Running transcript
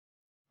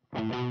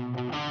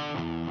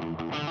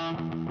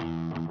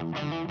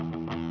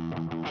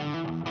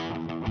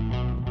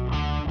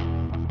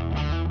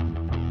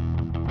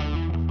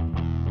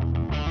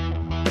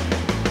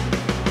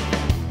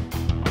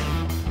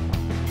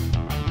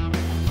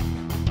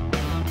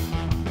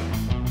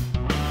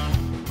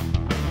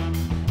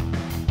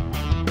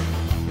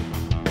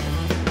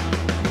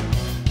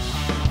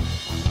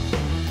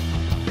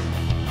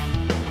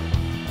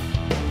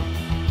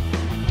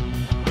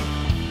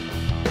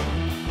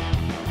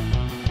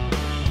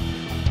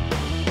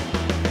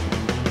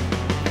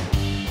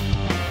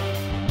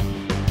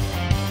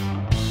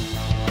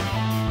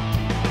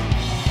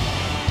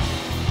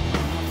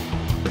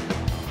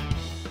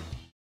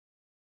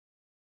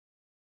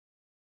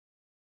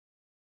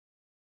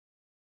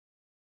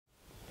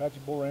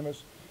Patrick Bull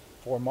Ramos,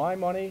 for my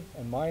money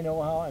and my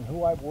know-how and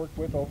who I've worked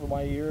with over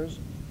my years,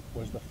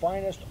 was the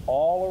finest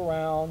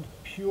all-around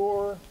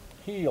pure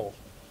heel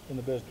in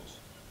the business.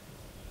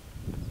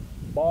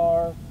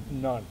 Bar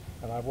none.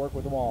 And I've worked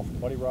with them all, from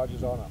Buddy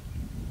Rogers on up.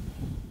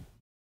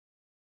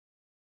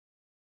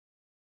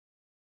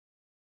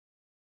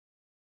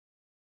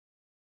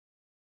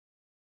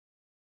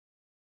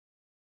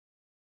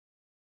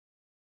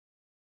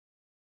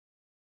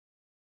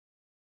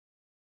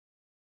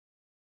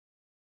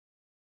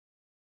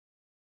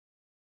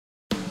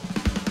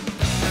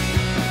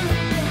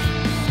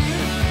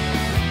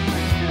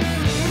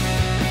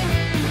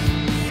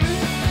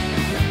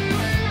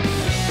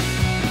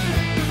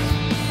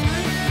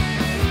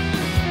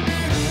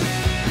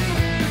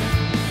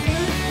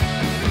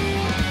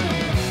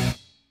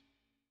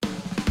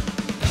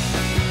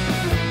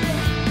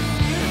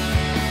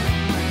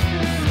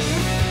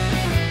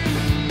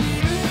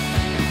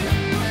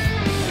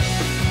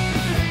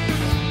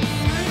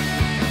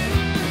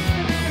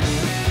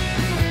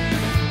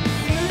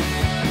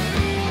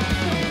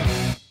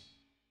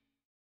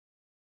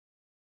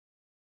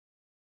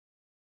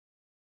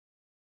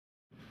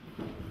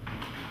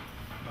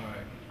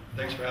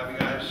 Thanks for having me,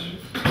 guys.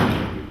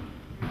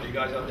 For you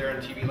guys out there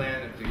in TV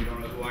land, if you don't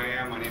know who I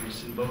am, my name is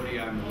Sinn Bodhi.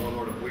 I'm the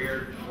Warlord of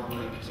Weird,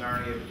 formerly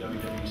Kizarny of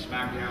WWE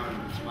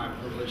SmackDown. It's my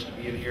privilege to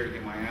be in here to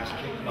get my ass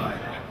kicked by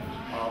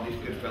all these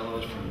good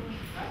fellows from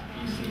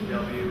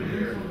ECW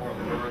here in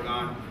Portland, Oregon.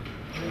 I'm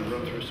going to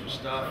run through some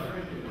stuff.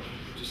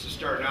 Just to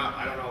start out,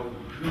 I don't know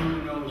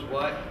who knows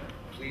what.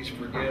 Please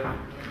forgive.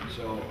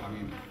 So, I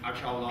mean, I've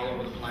traveled all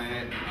over the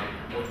planet.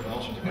 I've worked with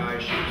all sorts of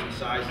guys, shapes and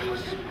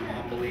sizes.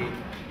 I'm humbly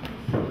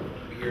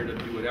here to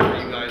do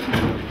whatever you guys do.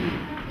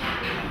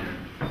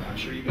 I'm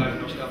sure you guys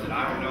know stuff that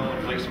I don't know,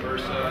 and vice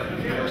versa,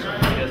 and you know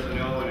something he doesn't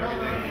know, and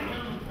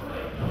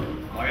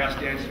everything. All you guys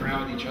dancing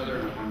around with each other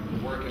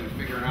and working and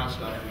figuring out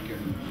stuff, we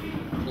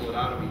can pull it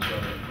out of each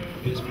other.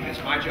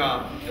 It's my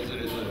job as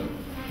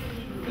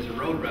a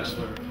road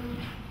wrestler.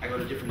 I go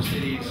to different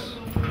cities,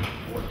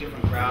 work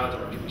different crowds,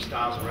 or different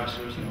styles of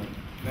wrestlers. You know,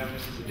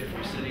 Memphis is a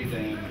different city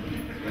than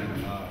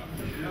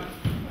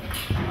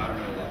I don't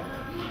know,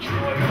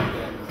 Detroit,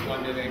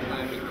 London,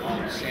 England,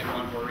 all San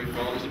Juan, Puerto Rico,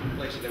 all these different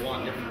places. They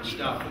want different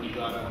stuff, and you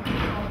gotta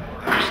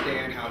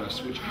understand how to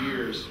switch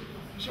gears.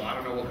 So I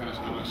don't know what kind of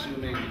stuff. I'm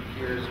assuming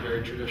here is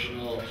very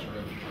traditional, sort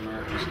of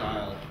American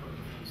style,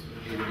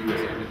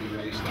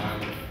 AWA style.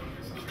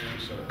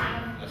 So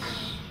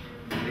that's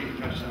maybe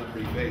touches on a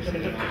pretty base. I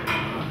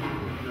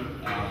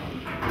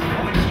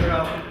want to start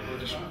out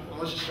with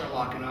let's just start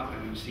locking up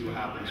and see what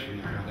happens from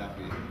there. How that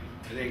be?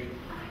 I think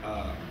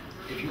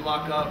if you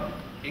lock up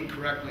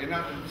incorrectly, and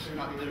not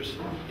that there's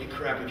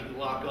incorrect, if you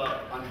lock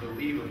up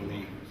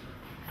unbelievably,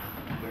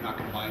 they're not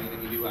going to buy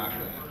anything you do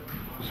after that.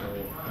 So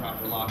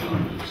proper lockup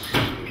is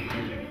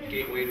a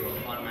gateway to a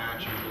fun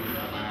match, a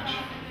believable match,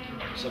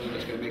 something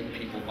that's going to make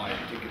people buy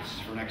tickets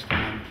for next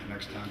time,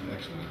 next time,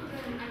 next time.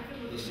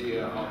 Let's see,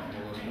 we'll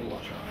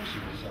watch out and see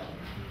what's up.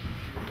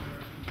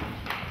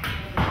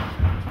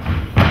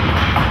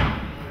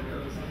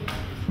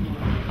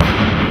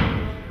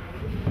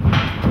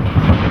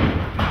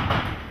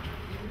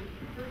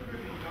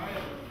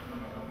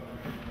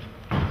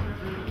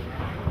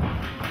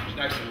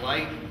 Nice and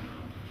light,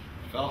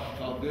 felt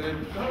good,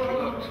 he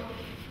looked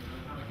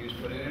like he was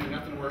put in.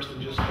 Nothing worse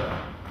than just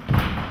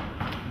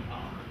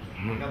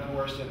nothing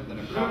worse than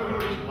a cocked arm.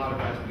 There's a lot of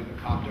guys that do the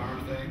cocked arm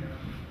thing.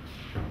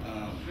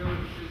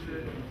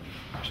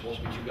 We're supposed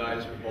to be two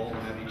guys who both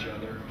have each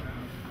other,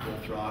 full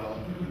throttle.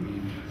 I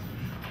mean,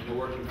 in a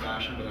working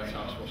fashion, but that's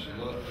how it's supposed to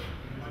look.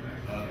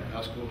 That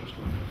was cool. It was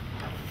cool.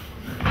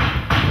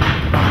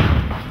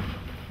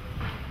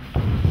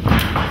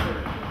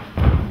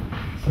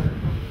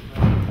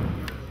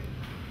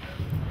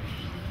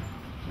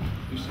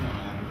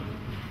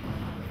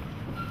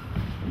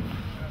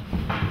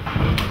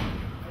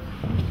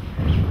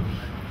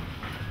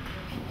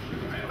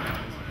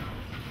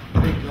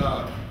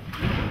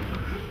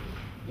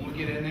 When we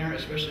get in there,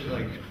 especially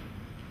like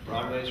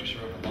Broadways are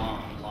sort of a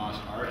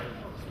lost art.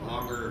 The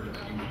longer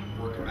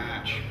you work a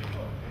match,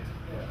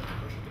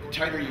 the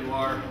tighter you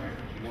are,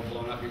 the more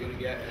blown up you're going to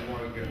get, and the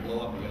more you're going to blow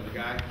up the other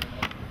guy.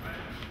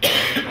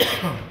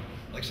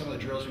 Like some of the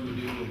drills we would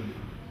do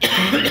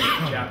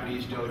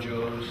Japanese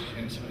dojos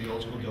and some of the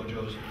old school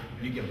dojos,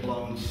 you get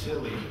blown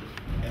silly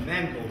and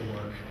then go to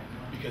work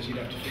because you'd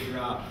have to figure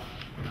out,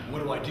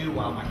 what do I do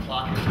while my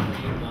clock is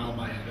ticking, while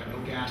I've got no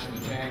gas in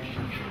the tank?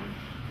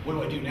 What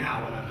do I do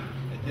now when I'm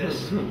at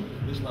this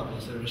level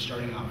instead of just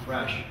starting out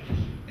fresh?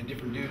 And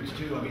different dudes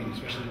too, I mean,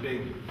 especially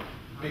the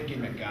big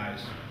gimmick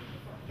guys,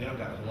 they don't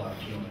got a whole lot of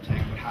fuel in the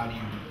tank, but how do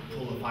you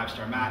pull a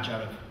 5-star match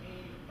out of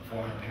a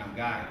 400-pound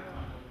guy?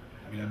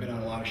 I mean, I've been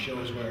on a lot of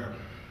shows where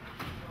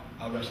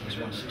I'll wrestle this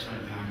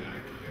 600-pound guy.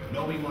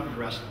 Nobody wanted to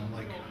wrestle him.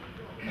 Like,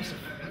 that's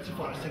the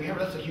funnest thing ever.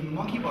 That's the human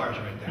monkey bars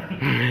right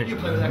there. You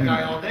play with that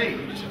guy all day.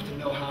 You just have to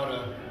know how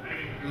to,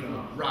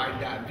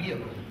 ride that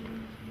vehicle.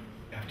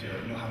 You have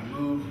to know how to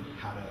move,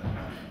 how to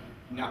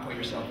not put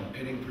yourself in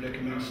pinning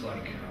predicaments.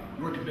 Like,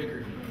 you work a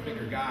bigger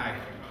guy.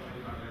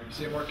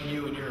 Say I'm working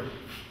you and you're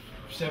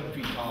 7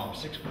 feet tall,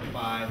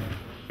 6'5",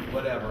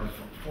 whatever,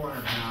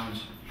 400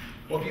 pounds.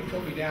 Well, if you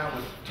put me down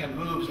with 10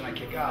 moves and I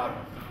kick out,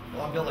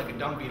 well, I'm built like a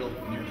dung beetle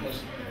and you're a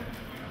pussy.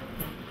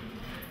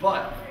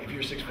 But if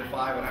you're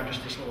 6'5" and I'm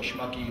just this little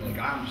schmucky, like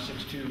I'm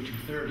 6'2",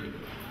 230,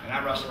 and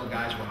I wrestle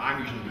guys where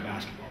I'm usually the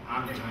basketball,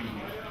 I'm the tiny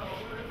guy.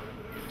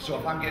 So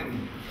if I'm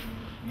getting,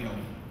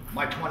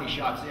 my 20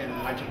 shots in and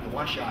then I take the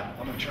one shot,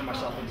 I'm gonna turn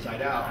myself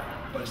inside out,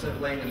 but instead of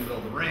laying in the middle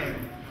of the ring,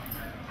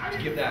 to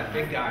give that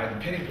big guy the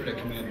pinning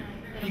predicament,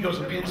 he goes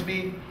and pins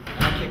me,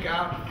 and I kick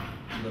out,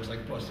 he looks like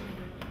a pussy.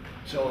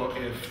 So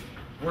if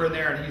we're in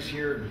there and he's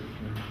here,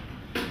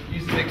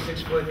 he's the big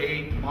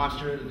 6'8"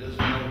 monster that doesn't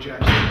know jack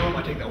shit. Boom,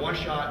 I take that one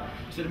shot.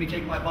 Instead of me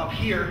taking my bump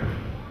here,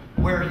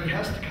 where he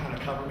has to kind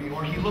of cover me,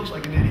 or he looks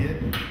like an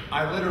idiot,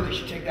 I literally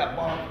should take that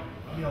bump,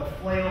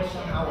 flail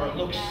somehow where it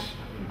looks,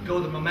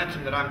 go the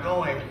momentum that I'm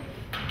going,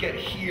 get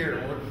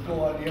here, or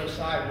go on the other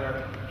side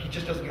where he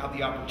just doesn't have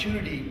the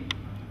opportunity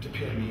to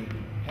pin me.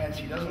 Hence,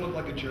 he doesn't look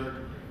like a jerk,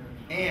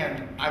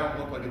 and I don't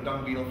look like a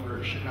dung beetle for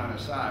shitting on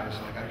his size.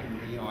 Like I can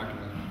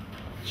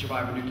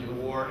survive a nuclear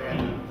war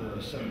and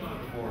the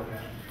 7'4"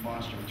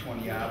 monster with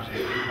 20 abs and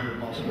 800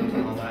 muscles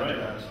and all that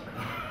jazz.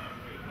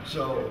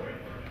 So,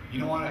 you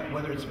don't want to,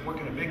 whether it's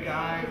working a big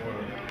guy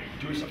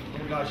or doing something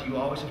with little guys, you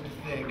always have to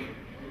think,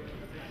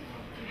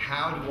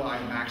 how do I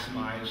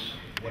maximize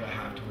what I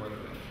have to work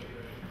with?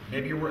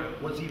 Maybe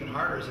what's even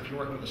harder is if you're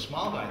working with a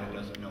small guy that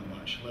doesn't know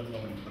much, let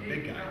alone a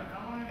big guy.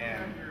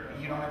 And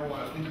you don't ever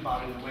want to think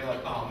about it in a way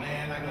like, oh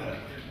man, I gotta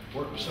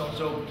work with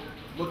so-and-so.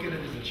 Look at it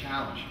as a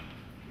challenge.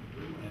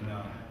 And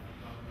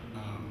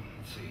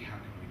let's see, how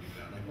can we do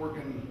that? Like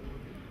working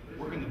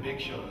the big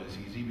show is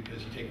easy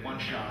because you take one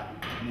shot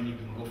and then you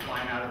can go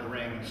flying out of the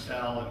ring and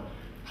sell and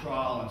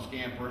crawl and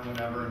scamper and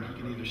whatever, and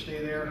you can either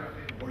stay there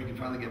or you can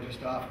finally get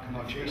pissed off, come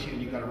out chase you,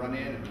 and you got to run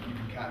in and you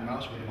can cat and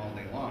mouse with him all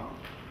day long.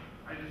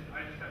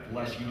 The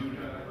less you do,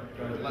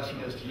 or the less he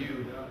does to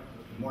you,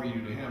 the more you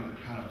do to him,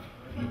 it kind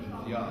of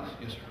evens the odds.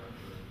 Yes, sir.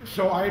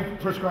 So I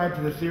prescribe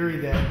to the theory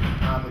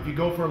that if you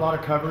go for a lot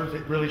of covers,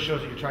 it really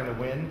shows that you're trying to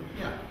win.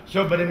 Yeah.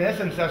 So, but in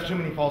essence, that's too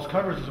many false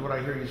covers is what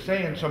I hear you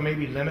saying, so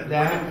maybe limit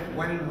that.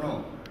 When in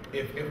Rome.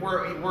 If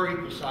we're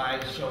equal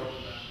size, so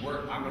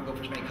I'm going to go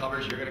for as many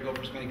covers, you're going to go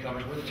for as many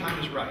covers, where the time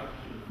is right.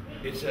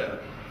 It's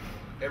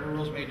every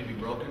rule's made to be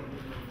broken.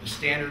 The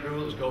standard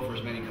rule is go for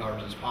as many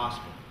covers as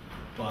possible.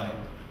 But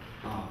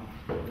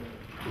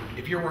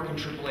if you're working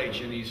Triple H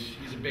and he's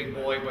a big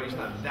boy, but he's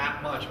not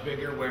that much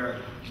bigger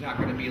where he's not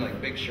going to be like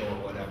Big Show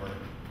or whatever,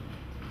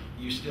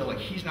 you still, like,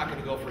 he's not going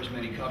to go for as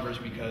many covers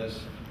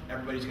because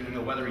everybody's going to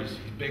know whether he's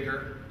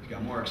bigger, he's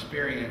got more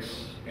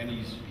experience, and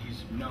he's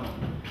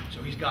known.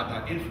 So he's got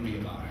that infamy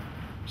about him.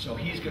 So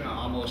he's going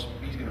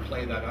to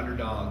play that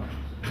underdog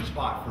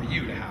spot for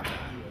you to have that.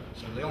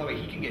 So the only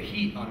way he can get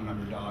heat on an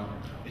underdog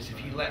is if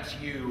he lets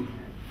you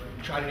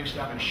try to do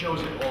stuff and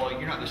shows it, well,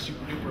 you're not the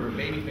super duper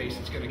babyface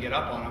that's going to get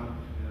up on him.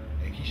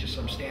 Like, he's just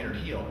some standard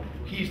heel.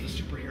 He's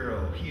the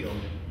superhero heel.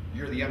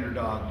 You're the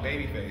underdog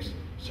babyface.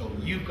 So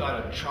you've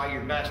got to try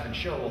your best and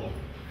show, well,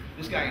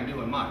 this guy ain't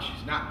doing much.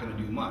 He's not going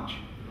to do much.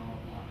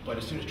 But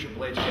as soon as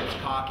Triple H gets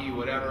cocky,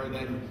 whatever,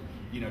 then,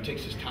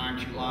 takes his time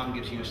too long,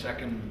 gives you a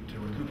second to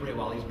recuperate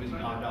while he's busy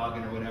hot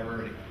dogging or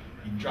whatever. And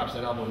he drops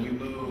that elbow and you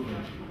move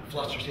and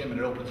flusters him and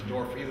it opens the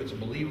door for you. It's a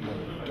believable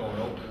door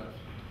open.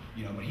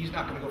 But he's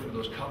not going to go for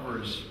those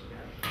covers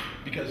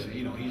because,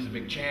 he's a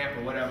big champ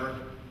or whatever.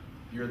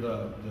 You're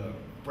the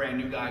brand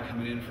new guy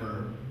coming in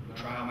for a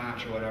trial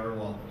match or whatever.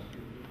 Well,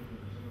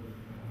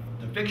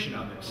 the fiction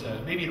of it says,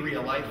 maybe in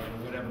real life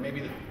or whatever,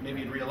 maybe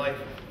in real life,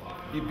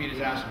 he'd beat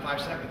his ass in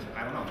 5 seconds.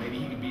 I don't know, maybe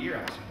he could beat your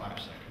ass in 5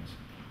 seconds.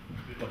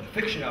 But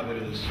the fiction of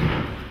it is,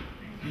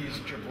 he's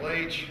Triple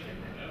H,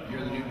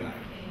 you're the new guy.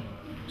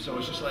 So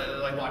it's just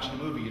like watching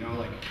a movie,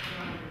 like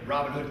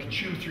Robin Hood can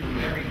chew through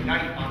every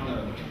night on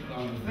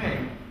the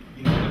thing,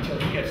 until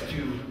he gets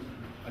to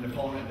an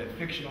opponent that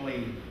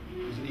fictionally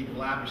is an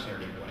equal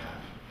adversary or what have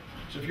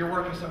you. So if you're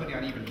working somebody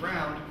on even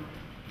ground,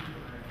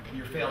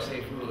 your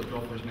fail-safe rule is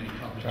go for as many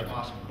covers as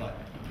possible. But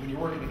when you're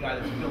working a guy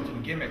that's a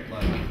built-in gimmick,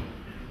 like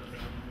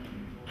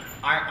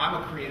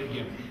I'm a creative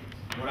gimmick.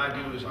 What I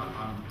do is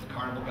I'm the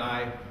carnival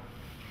guy,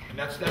 and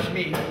that's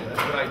me.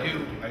 That's what I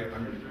do.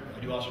 I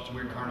I do all sorts of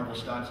weird carnival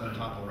stunts on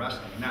top of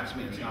wrestling, and that's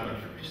me. It's not a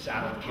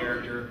saddled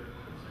character.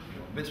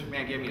 Vince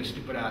McMahon gave me a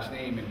stupid ass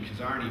name in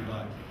Kizarny,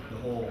 but the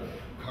whole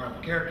carnival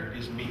character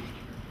is me.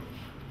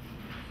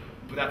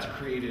 But that's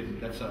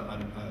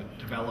a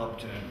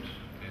developed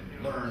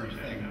and learned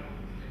thing.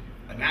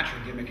 A natural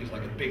gimmick is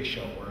like a Big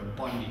Show or a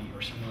Bundy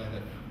or something like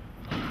that.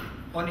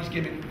 Bundy's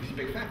gimmick is a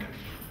big fat guy.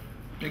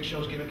 Big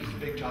Show's gimmick is a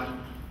big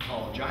time,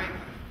 tall, giant guy.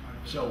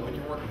 So when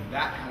you're working with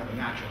that kind of a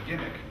natural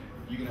gimmick,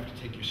 you're gonna have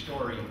to take your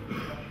story,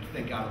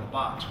 think out of the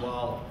box.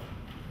 Well,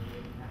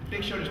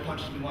 Big Show just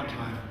punches me one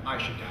time, I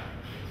should die.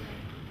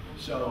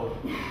 So,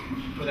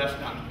 but that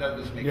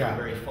doesn't make it a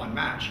very fun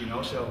match, you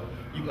know? So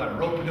you've got to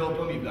rope-a-dope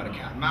him, you've got to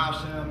cat and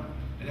mouse him,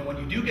 and then when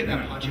you do get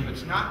that punch, if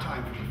it's not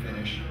time for the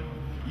finish,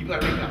 you've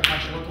got to make that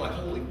punch look like,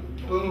 holy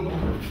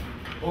boom,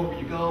 over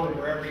you go, and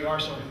wherever you are,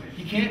 so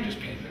he can't just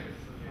pin you.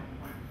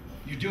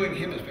 You're doing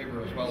him a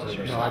favor as well as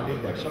yourself. No, I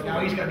did that. So now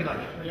he's got to be like,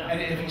 and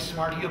if he's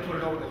smart, he'll put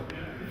it over the,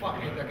 fuck,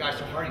 I hit that guy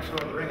so hard, he threw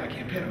it in the ring, I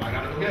can't pin him, I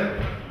got to go get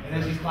him. And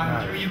as he's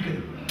climbing through, you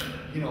can,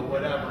 you know,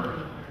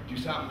 whatever, do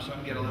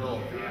something, get a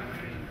little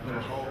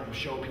hope,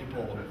 show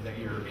people that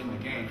you're in the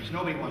game. Because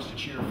nobody wants to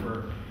cheer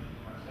for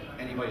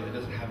anybody that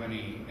doesn't have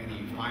any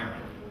fire,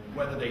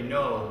 whether they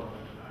know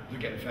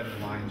they're getting fed to the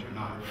lions or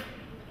not.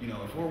 You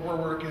know, if we're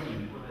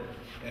working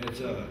and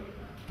it's a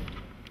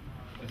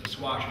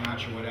squash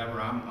match or whatever,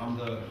 I'm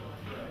the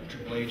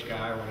Triple H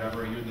guy or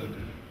whatever, you're the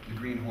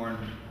greenhorn.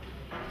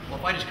 Well,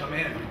 if I just come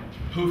in,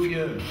 hoof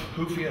you,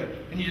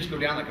 and you just go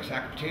down like a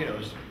sack of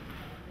potatoes,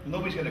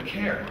 nobody's gonna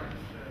care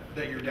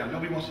that you're down.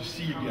 Nobody wants to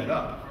see you get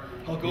up.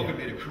 Hulk Hogan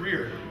made a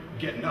career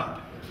getting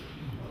up.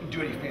 Didn't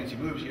do any fancy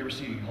moves. You ever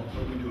see Hulk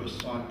Hogan do a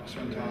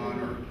swanton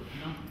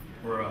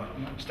or a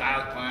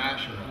style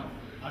clash or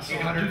a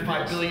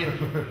 805 billion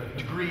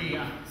degree?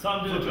 Saw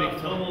him do a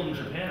drop toe hold in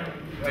Japan.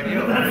 Right, you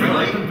know, That's really?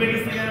 like the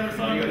biggest thing I ever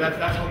saw.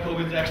 That's Hulk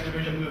Hogan's X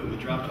Division move, the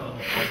drop toe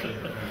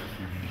hold.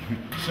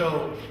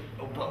 So,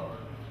 but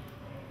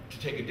to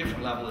take a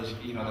different level is,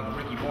 you know, like a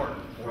Ricky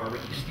Morton or a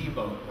Ricky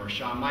Steamboat or a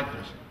Shawn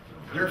Michaels.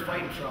 They're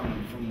fighting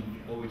from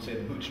what we'd say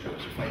the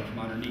bootstraps. They're fighting from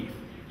underneath.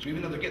 So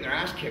even though they're getting their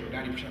ass kicked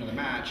 90% of the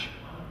match,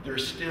 they're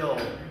still,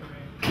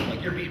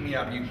 like, you're beating me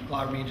up, you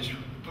clobber me, just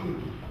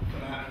boom,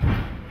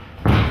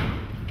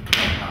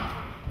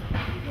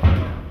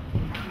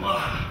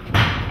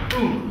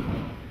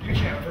 boom. You're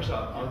champ. First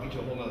off, I'll get to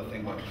a whole other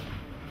thing, but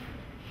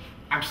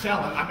I'm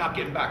selling, I'm not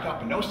getting back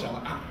up and no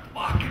selling. I'm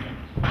fucking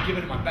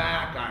giving it my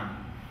back, I'm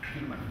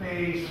giving my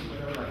face,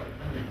 whatever, like,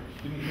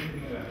 give me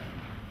anything of that.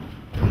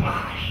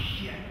 Ah,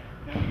 shit.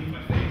 Now give me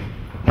my face.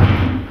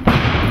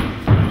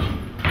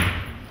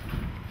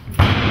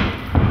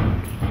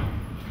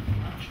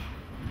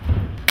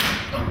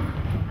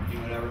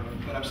 Whatever.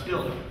 But I'm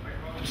still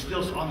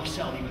on the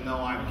cell even though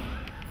I'm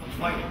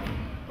fighting.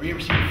 Or you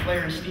ever see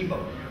Flair and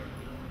Steamboat?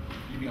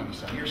 You be on the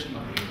cell. You're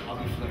Steamboat. I'll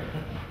be Flair.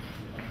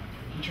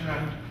 You turn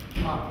around,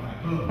 pop,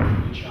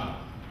 boom, good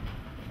shot.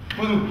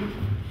 Boom,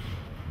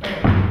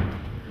 bam,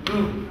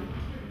 boom,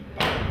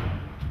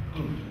 bam,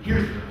 boom.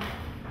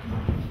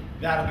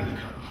 That'll be the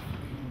cutoff.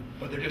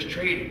 But they're just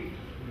trading.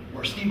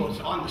 Where Steamboat's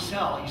on the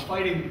cell, he's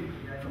fighting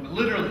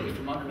literally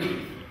from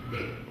underneath,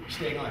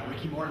 staying on.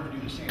 Ricky Morton would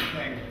do the same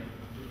thing.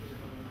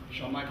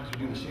 Shawn Michaels would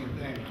do the same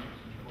thing.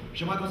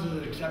 Shawn Michaels is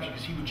an exception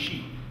because he would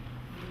cheat.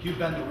 He would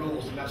bend the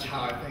rules, and that's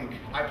how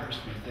I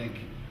personally think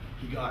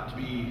he got to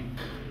be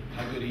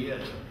how good he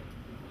is.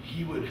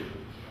 He'd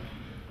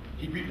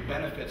reap the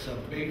benefits of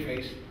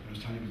babyface, it was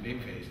time to be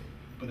babyface,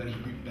 but then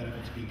he'd reap the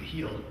benefits of being a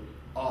heel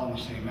all in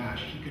the same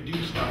match. He could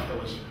do stuff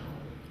that was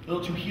a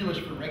little too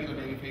heelish for regular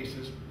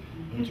babyfaces,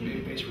 a little too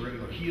babyface for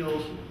regular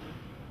heels.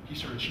 He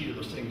sort of cheated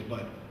those things,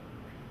 but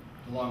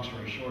the long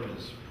story short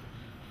is,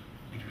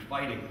 if you're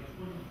fighting,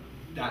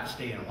 that's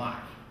staying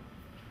alive.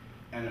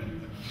 And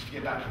just to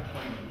get back to the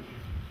point,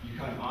 you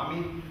kind of on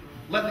me,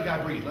 let the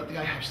guy breathe, let the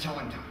guy have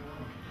selling time.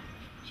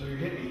 So you're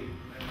hitting me,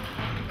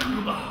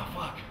 oh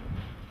fuck,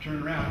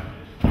 turn around.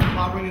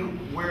 I'm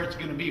bringing where it's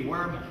gonna be,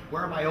 where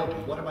am I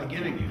open, what am I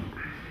giving you?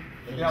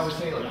 Like they always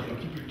say, like, you know,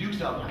 keep your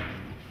dukes up,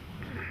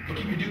 but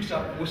keep your dukes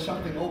up with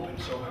something open.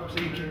 So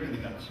say you kick me in the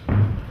guts,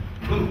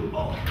 boom,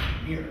 oh,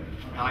 here.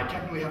 Now I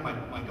technically have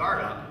my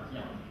guard up,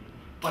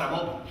 but I'm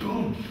open,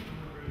 boom.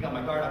 I got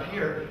my guard up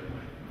here,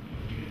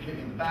 you can hit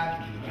me in the back,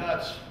 you can hit the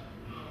guts,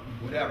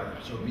 whatever.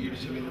 So if you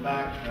just hit me in the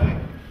back, right?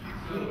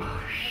 Boom.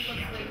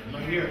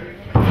 Right here.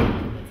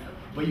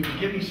 But you can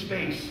give me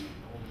space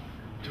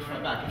to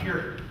fight back. If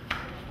you're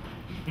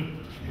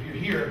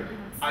here,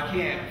 I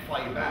can't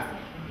fight you back.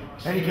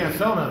 And you can't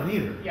sell nothing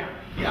either. Yeah,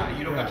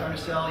 you don't have time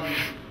to sell.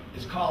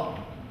 It's called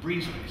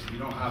breathe space. You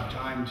don't have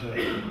time to,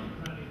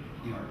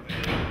 you know,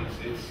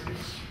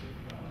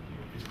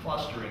 it's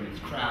clustering, it's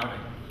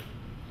crowding.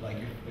 Like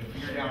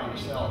if you're down on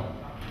the cell,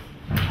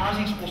 how's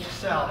he supposed to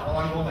sell while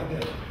I'm going like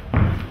this?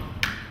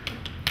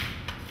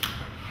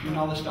 Doing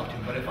all this stuff to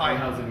him. But if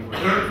how's anyone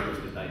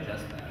supposed to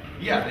digest that?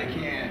 Yeah, they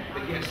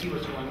can't see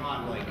what's going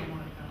on. Like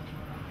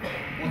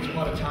once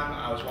upon a time,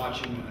 I was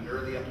watching an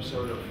early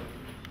episode of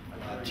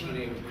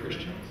TNA with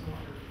Christian.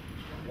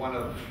 one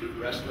of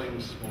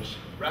wrestling's most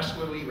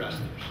wrestlerly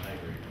wrestlers. I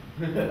agree.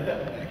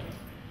 Thank you.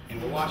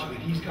 And we're watching it,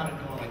 he's kind of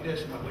going like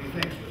this, I'm like, what do you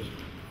think? He goes,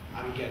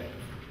 I don't get it.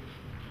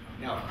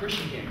 Now, if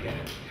Christian can't get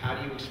it, how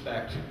do you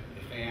expect a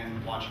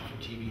fan watching from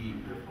TV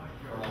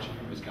or watching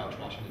from his couch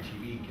watching the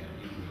TV get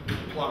it? The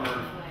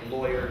plumber, the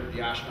lawyer,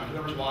 the astronaut,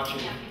 whoever's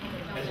watching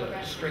as a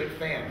straight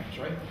fan,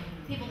 right?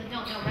 People that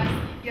don't know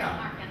wrestling Yeah.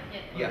 aren't going to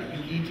get it. Yeah,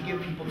 you need to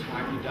give people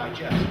time to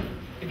digest.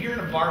 If you're in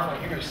a bar fight,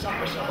 you're going to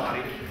suffer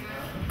somebody.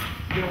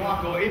 You're going to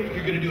walk away, if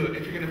you're going to do it,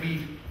 if you're going to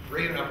be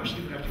brave enough or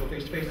stupid enough to go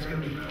face to face, it's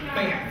going to be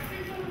bam.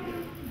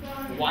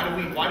 Why do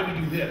we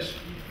do this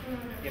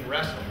in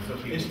wrestling? So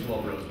people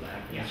blow rows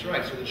back. That's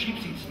right. So the cheap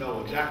seats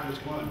know exactly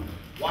what's going on.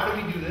 Why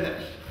do we do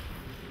this?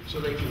 So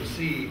they can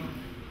see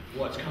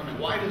what's coming.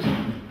 Why does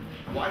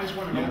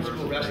one of old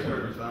school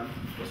wrestler?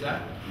 What's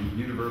that?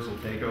 Universal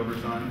takeover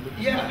sign.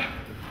 Yeah,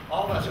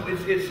 all that. So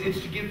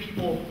it's to give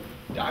people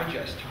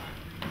digest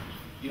time.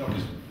 You know,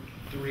 because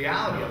the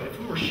reality of it, if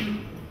we were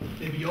shooting,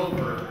 it'd be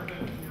over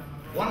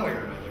one way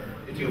or another.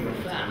 It'd be over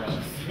fast.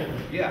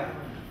 Yeah.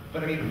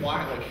 But I mean,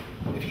 why? Like,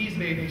 if he's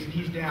made these and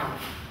he's down,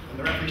 and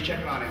the referee's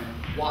checking on him,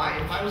 why?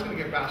 If I was going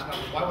to get fast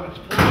numbers, why would I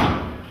just pull him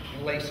out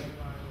and lace him?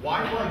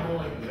 Why do I go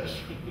like this?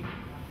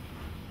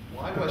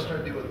 Why do I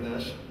start doing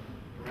this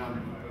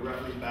around the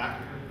referee's back,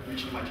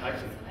 reaching my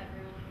tights and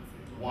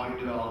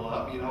winding it all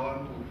up? You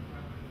know,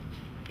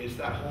 it's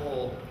that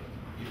whole.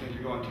 You think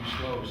you're going too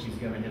slow? He's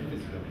gonna hit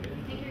this. If you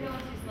think you're going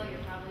too slow, you're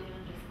probably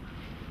doing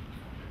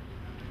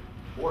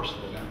just Or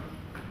slow down.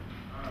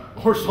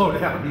 Or slow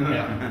down.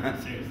 Yeah.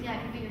 Seriously. Yeah,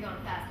 if you think you're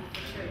going fast,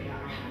 you for sure you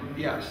are.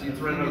 Yeah. See, It's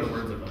running out of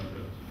words of them.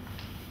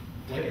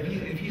 Like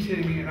if he's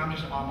hitting me and I'm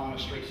on a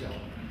straight cell.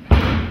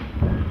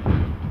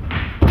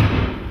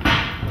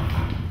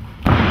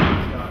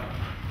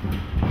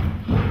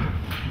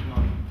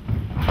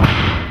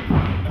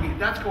 I mean,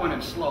 that's going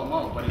in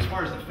slow-mo, but as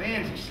far as the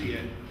fans who see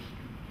it,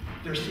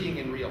 they're seeing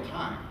in real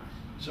time.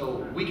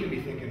 So we can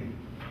be thinking,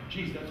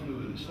 geez, that's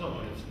moving slow,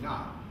 but it's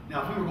not.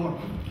 Now, if we were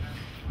going,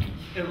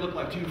 it would look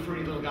like two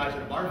fruity little guys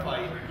in a bar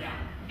fight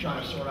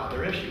trying to sort out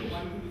their issues.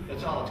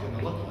 That's all it's going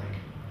to look like.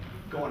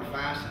 Going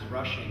fast is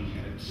rushing,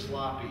 and it's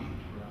sloppy,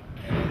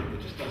 and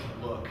it just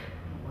doesn't look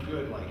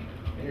good. Like,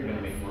 And you're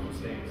gonna make more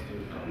mistakes too.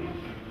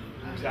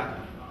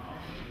 exactly.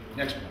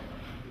 Next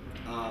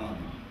point.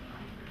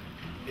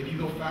 If you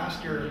go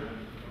faster,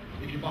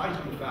 if your body's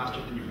going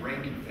faster than your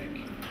brain can think,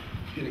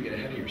 you're going to get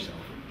ahead of yourself.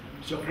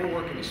 So if we're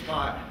working a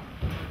spot,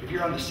 if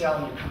you're on the cell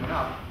and you're coming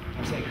up,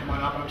 I'm saying, come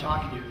on up, and I'm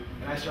talking to you,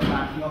 and I start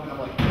backing up, and I'm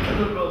like,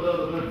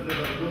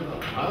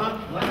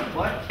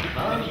 what?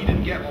 And he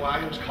didn't get what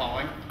I was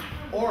calling,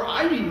 or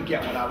I didn't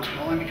get what I was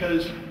calling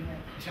because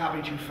it's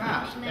happening too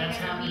fast. And then you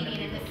have a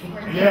meeting and this is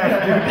where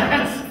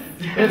Yeah,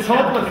 it's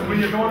hopeless when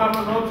you're going up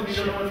the roads and you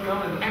don't know what's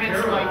coming. And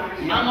it's like,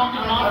 I'm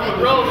off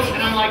the ropes,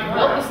 and I'm like,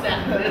 what was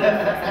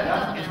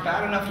that? It's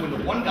bad enough when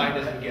the one guy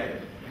doesn't get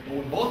it, but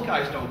when both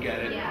guys don't get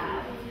it,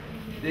 yeah,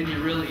 then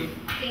you're really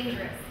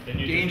dangerous. Then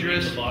you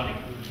Dangerous. Just read the body.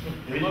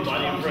 Read the looks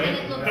body and And pray.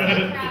 it looks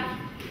like crap.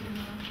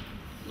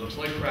 looks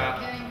like crap,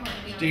 Very important to be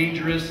it's on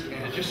dangerous, and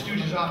it just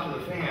stooges off to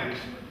the fans.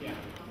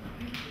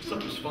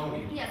 Something's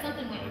phony. Yeah,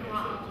 something went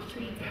wrong.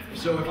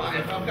 So if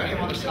I've got him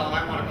on the cell and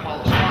I want to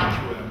call a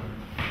spot to him,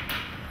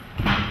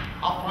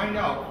 I'll find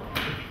out,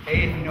 A,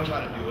 if he knows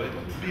how to do it,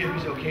 B, if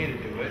he's okay to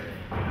do it,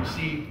 and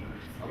C,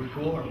 are we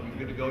cool, are we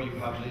good to go, you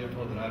have the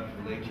info that I've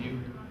relayed to you?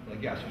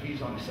 Like, yeah, so if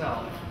he's on the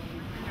cell,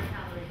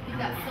 You've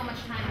got so much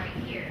time right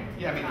here.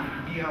 yeah, I mean,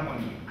 be on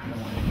one,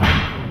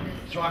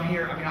 so I'm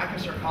here, I mean, I can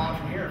start calling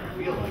from here if I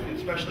feel like it,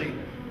 especially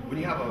when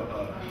you have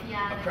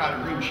a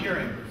crowded room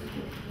cheering.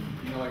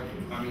 You know, like,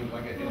 I mean,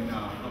 like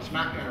on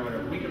SmackDown or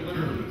whatever, we could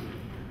literally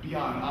be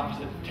on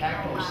opposite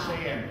tag posts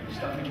saying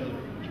stuff to each other.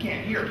 You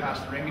can't hear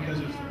past the ring because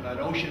it's an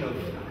ocean of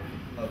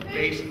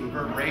bass and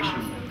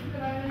reverberation.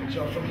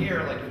 So from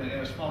here, like in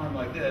a small room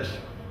like this,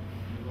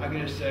 I can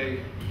just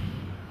say,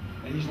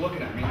 and he's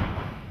looking at me,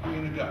 I'm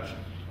in the guts,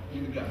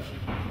 in the guts.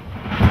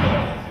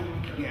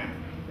 Again.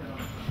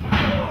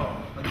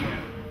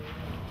 Again.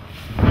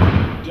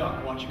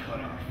 Duck, watch you cut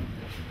off.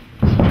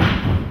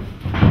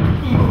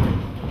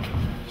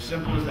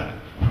 Simple as that.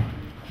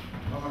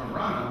 I'm going to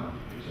run him,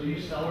 so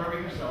you sell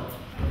wherever you sell,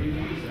 wherever you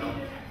need to sell.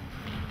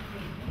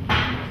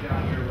 He's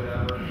down here,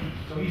 whatever.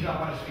 So he's up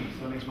on his feet, so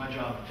that makes my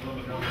job a little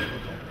bit more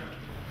difficult.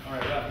 All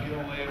right, ref, get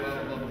away,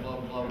 blah, blah, blah,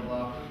 blah, blah,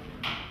 blah.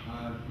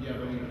 Yeah,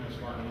 but we're going to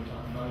spot we're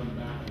talking about in the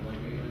back.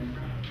 Like,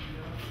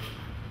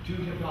 2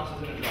 hip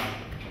tosses and a drop.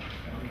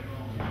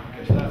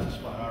 Okay, so that's the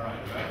spot. All right,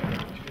 right?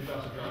 2 hip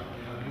tosses, drop.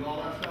 Do all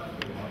that stuff.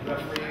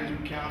 Referees,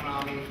 counting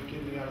on me,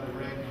 get me out of the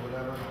ring,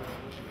 whatever.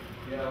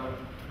 Yeah.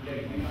 Yeah,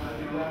 you know how to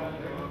do that?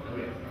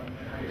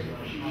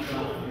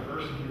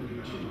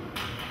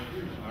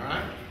 All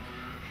right?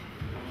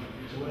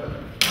 So whatever.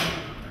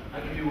 I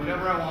can do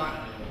whatever I want.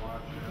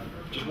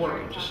 Just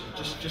working.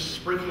 Just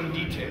sprinkling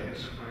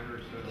details.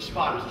 The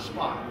spot is the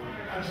spot.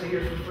 I can stay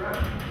here for forever.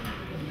 I'm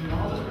doing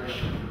all this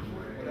shit.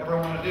 Whatever I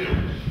want to do.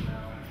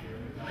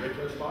 Ready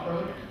for the spot,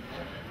 brother?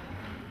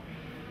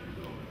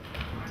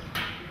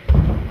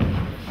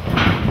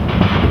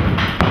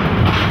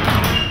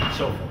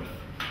 so forth.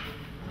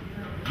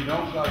 You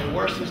don't, the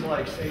worst is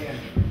like saying,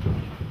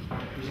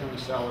 he's on the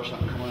cell or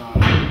something coming on,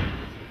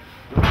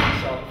 you're on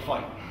the cell to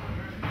fight.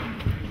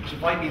 So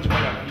fight means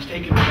whatever, he's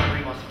taking whatever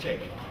he wants to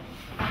take.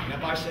 And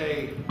if I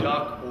say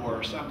duck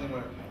or something,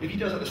 if he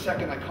does it the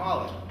second I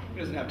call it, he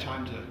doesn't have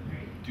time to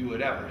do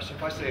whatever. So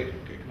if I say,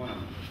 okay, come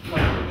on,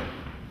 fight a little bit.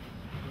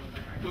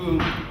 Boom,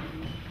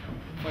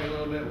 fight a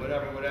little bit,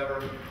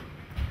 whatever.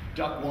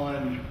 Duck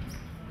one,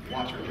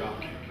 watch for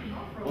drop kick.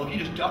 Well, if you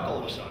just duck all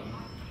of a sudden,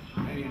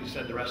 then you just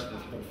said the rest of the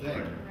whole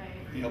thing.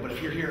 You know, but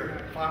if you're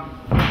here, if I'm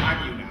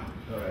you now,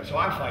 so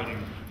I'm fighting,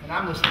 and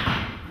I'm listening.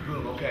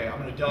 Boom, okay, I'm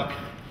gonna duck.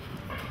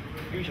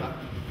 Give me a shot.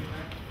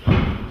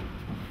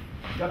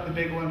 Duck the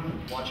big one,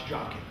 watch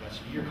drop kick. That's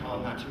you're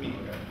calling that to me.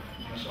 Okay.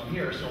 So I'm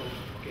here, so,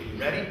 okay, you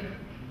ready?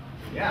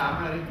 Yeah,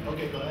 I'm ready.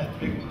 Okay, go ahead,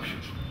 big one.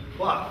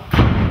 Block.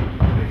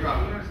 Big drop.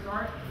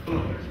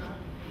 Boom.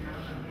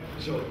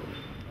 So,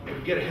 if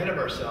we get ahead of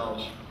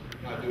ourselves,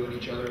 not doing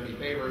each other any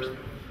favors,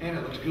 and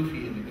it looks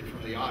goofy in front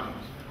of the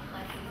audience.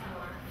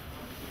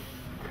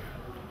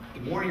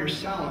 The more you're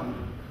selling,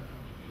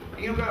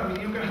 you're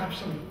gonna have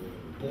some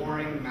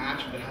boring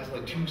match that has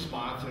like 2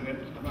 spots in it.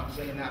 I'm not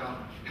saying that. I'll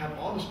have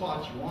all the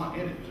spots you want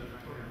in it.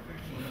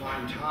 You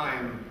find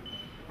time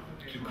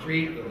to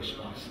create those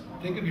spots.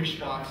 Think of your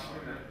spots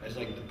as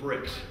like the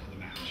bricks of the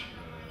match.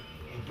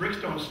 The bricks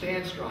don't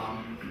stand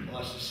strong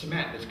unless the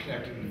cement that's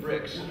connecting the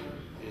bricks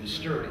is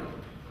sturdy.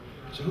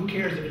 So who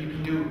cares if you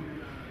can do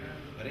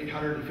an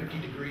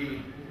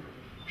 850-degree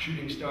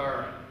shooting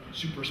star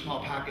super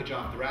small package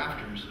off the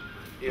rafters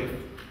if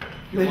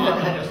your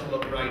model doesn't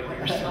look right or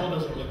your cell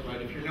doesn't look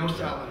right, if you're no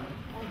selling.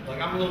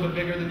 Like I'm a little bit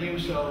bigger than you,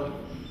 so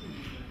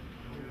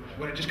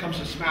when it just comes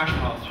to smash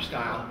mouth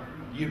style,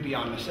 you'd be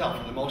on the cell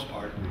for the most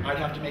part. I'd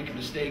have to make a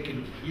mistake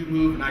and you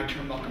move and I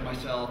turn buckle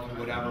myself or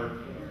whatever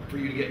for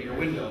you to get your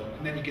window.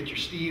 And then you get your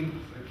steam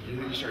and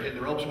then you start hitting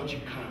the ropes once you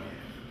kind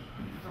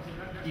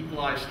of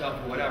equalize stuff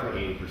or whatever.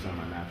 80% of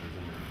my matches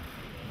in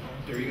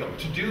there you go,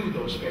 to do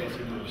those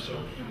fancy moves.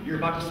 So you're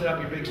about to set up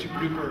your big super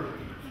duper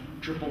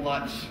triple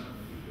Lutz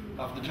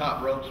off the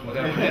top ropes,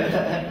 whatever it is,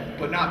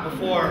 but not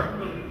before.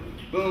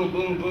 Boom,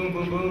 boom, boom,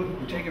 boom, boom.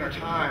 We're taking our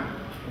time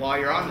while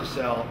you're on the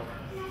cell.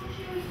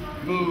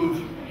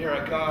 Move, here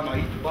I come, I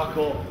eat the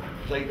buckle,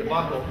 play the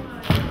buckle.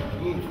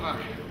 Boom, fuck.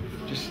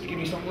 Just give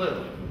me something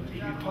little.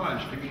 Give me a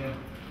punch, give me a,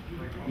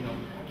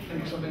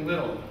 give me something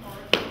little.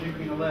 Kick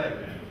me in the leg,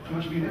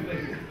 punch me in the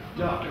face,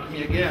 duck, kick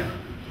me again.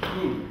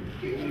 Boom,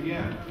 kick me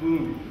again,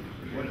 boom.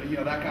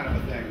 That kind of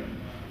a thing.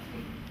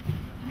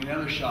 Give me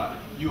another shot.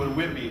 You would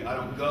whip me, I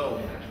don't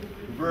go.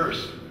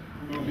 Reverse,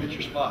 boom, hit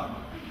your spot.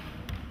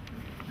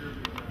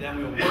 Then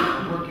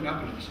we're working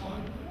up into the spot.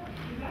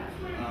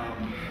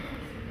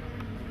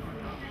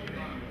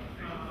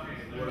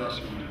 What else?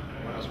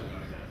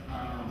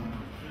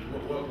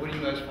 What do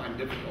you guys find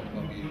difficult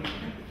about being?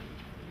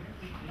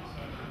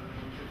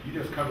 You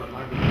just covered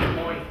my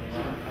big point.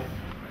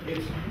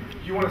 It's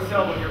you want to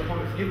sell what your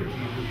opponent's giving to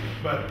you,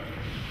 but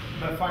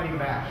fighting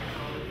back.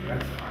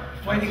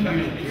 Fighting back.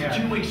 It's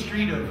a two-way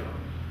street of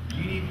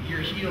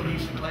your heel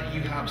needs to let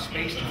you have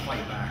space to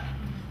fight back.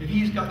 If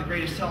he's got the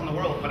greatest sell in the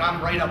world, but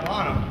I'm right up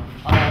on him,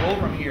 I'm all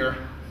over him here,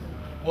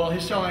 well,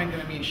 his sell ain't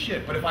gonna mean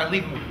shit. But if I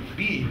leave him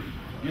be,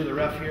 you're the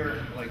ref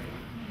here, like,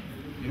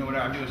 whatever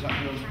I'm doing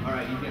something, goes, all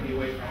right, you get me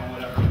away from him,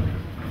 whatever.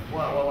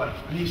 What?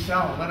 And he's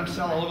selling. Let him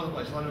sell all over the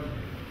place. Let him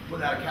put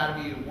that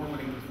Academy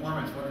award-winning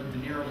performance. Let him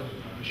De Niro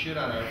the shit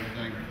out of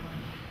everything.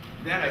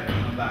 Then I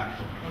can come back.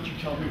 Why don't you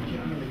tell me to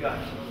kick me in the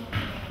guts?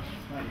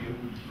 Not you.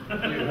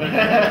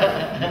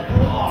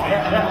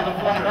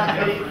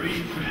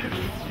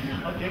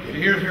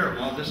 Here.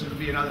 Well, this would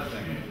be another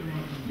thing.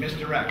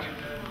 Misdirect.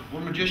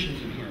 We're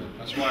magicians in here.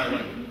 That's why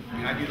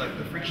I do like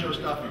the freak show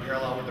stuff in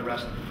parallel with the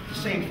rest. It's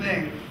the same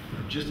thing,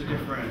 just a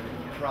different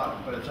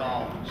product, but it's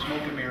all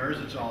smoke and mirrors.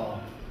 It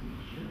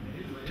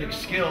takes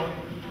skill,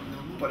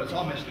 but it's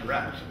all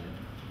misdirect.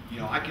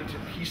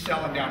 He's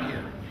selling down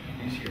here.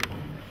 He's here.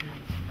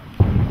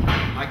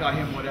 I got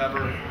him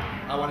whatever.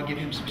 I want to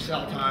give him some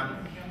sell time.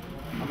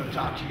 I'm going to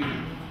talk to you.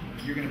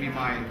 You're going to be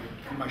my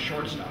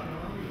shortstop.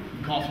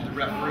 You call through the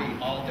referee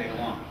all day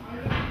long.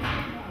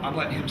 I'm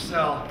letting him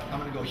sell. I'm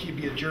going to go, he'd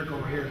be a jerk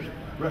over here.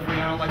 Referee,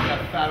 I don't like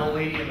that fat old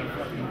lady in the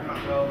fucking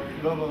front row.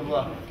 Blah, blah,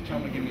 blah. Tell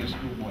him to give me a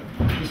schoolboy.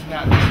 This and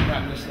that,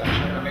 and this, that.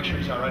 I'm going to make sure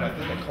he's all right. I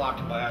think I clocked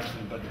him by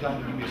accident, but tell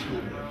him to give me a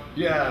schoolboy.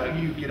 Yeah,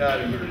 you get out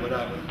of here,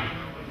 whatever.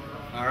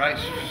 All right?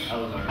 I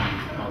was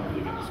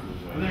probably going to school.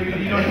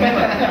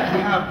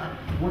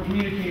 We're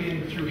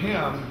communicating through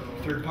him,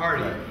 third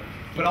party.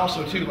 But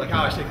also, too, like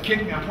how I said,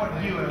 kick me, I'm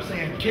pointing to you and I'm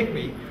saying, kick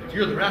me.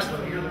 You're the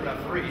wrestler, you're the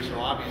referee, so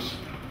obvious.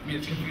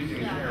 It's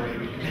confusing as hair,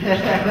 maybe.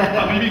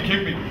 Maybe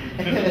kick me.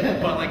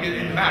 But like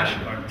in the match,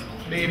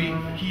 maybe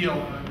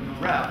heel,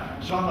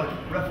 ref. So I'm like,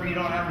 referee, you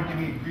don't ever give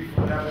me grief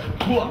or whatever.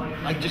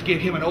 I just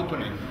gave him an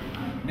opening.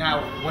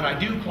 Now, when I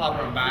do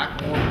clobber him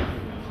back, or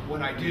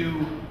when I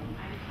do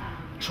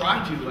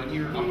try to, and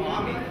you're up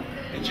on me,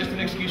 it's just an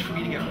excuse for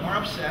me to get more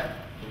upset,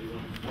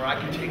 where I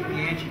can take the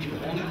ante to a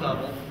whole new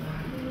level,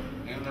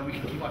 and then we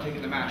can keep on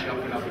taking the match up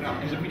and up and up.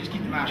 Because if we just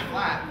keep the match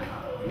flat,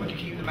 we can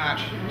keep the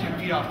match 10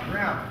 feet off the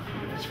ground.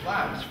 If it's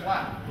flat, it's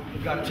flat.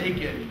 You've got to take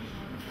it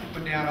up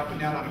and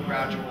down on a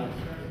gradual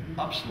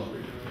upslope.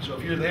 So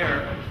if you're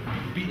there,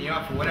 beating you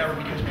up for whatever,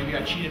 because maybe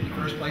I cheated in the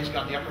first place,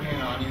 got the upper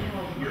hand on you,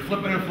 you're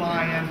flipping and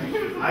flying,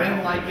 I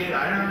didn't like it,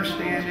 I didn't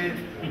understand it,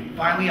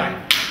 finally I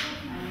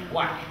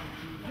whack,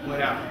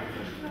 whatever.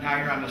 Now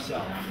you're on the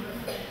cell.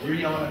 You're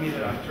yelling at me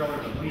that I throw it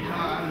a complete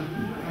time,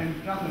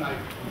 and nothing, I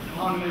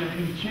pounded it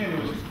in the chin,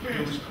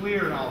 it was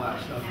clear and all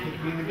that stuff,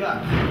 kicked me in the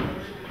gut.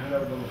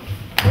 Whatever,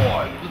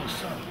 boy, you little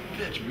son of a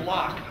bitch,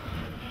 block.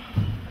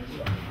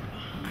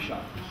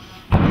 Shot.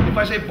 If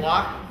I say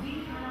block,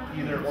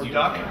 either or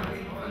duck,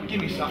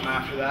 give me something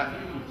after that.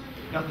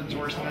 Nothing's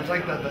worse than it's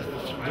like the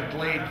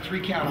blade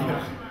 3 count.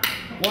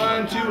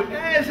 1, 2,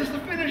 hey, is this the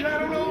finish? I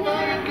don't know.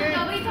 Okay.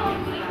 Nobody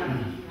told me.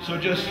 So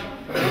just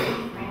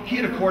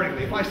hit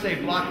accordingly. If I say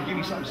block and give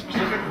me something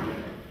specific,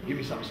 give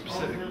me something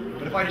specific.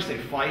 But if I just say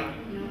fight,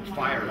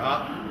 fire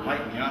up,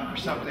 light me up, or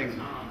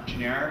something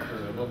generic or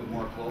a little bit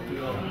more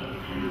colloquial,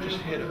 just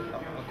hit it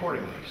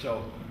accordingly.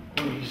 So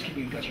when you just keep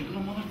me gut, you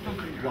little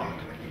motherfucker, block.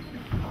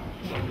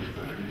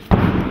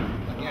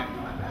 Again.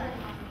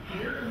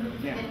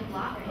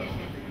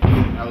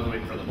 I was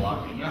waiting for the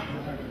block. Yeah.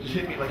 Just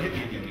hit me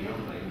again, you know.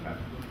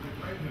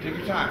 Take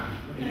your time.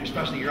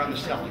 Especially you're on the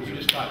cell. If you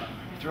just got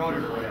thrown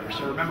it or whatever.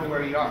 So remember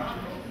where you are.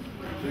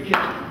 So you kick,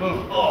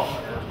 boom,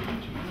 oh,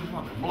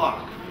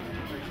 block.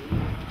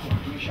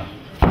 Give me a shot.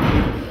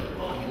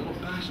 Oh, you little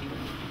bastard.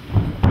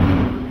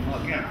 Oh,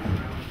 again.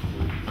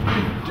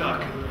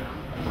 Duck.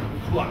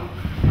 Block.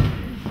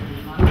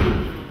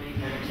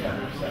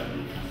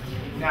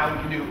 Now we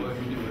can do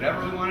whatever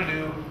we want to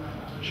do.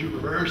 Shoot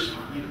reverse,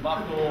 eat a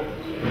buckle,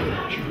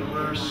 shoot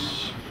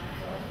reverse,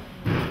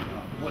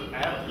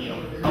 whatever, you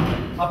know,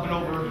 up and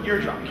over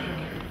eardrum.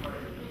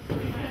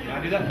 Can I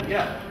do that?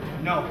 Yeah.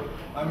 No,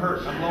 I'm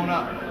hurt. I'm blown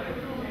up.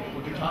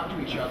 We can talk to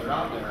each other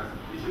out there,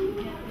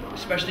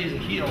 especially as a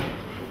heel.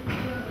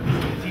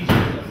 It's easy to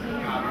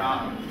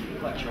drop,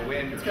 let your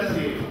wind. It's kind of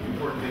the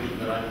important thing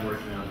that I'm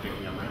working on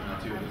picking up right now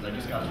too, because I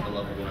just got to the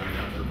level where I'm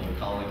comfortable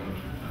calling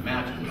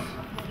matches.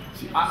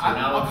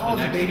 I'll call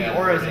it as a baby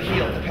or as a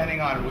heel, depending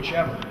on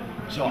whichever.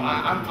 So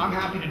I'm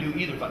happy to do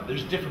either, but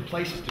there's different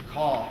places to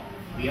call.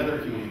 The other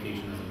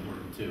communication is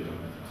important too.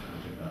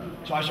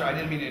 So I'm sorry, I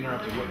didn't mean to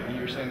interrupt you. What,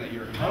 you were saying that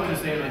you're... I was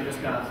just saying I've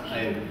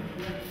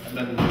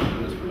been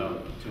doing this for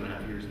about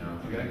 2.5 years now.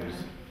 Okay.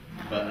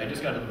 But I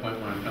just got to the point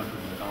where I'm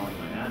comfortable calling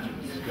my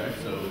matches. Okay.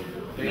 So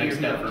the next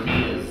step for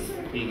me is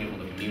being able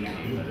to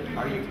communicate better.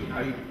 Are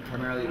you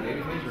primarily a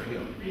babyface or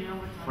heel?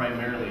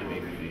 Primarily a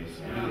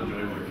babyface. I do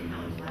enjoy working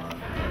on a lot.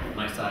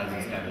 My size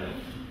is kind of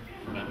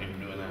preventing me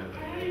from doing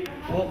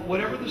that. Well,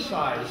 whatever the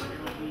size,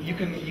 you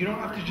don't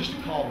have to just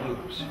call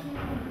moves.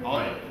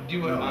 I'll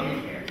do it.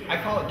 I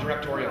call it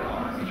directorial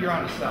call. If you're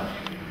on a cell,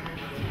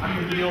 I'm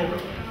your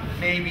heel,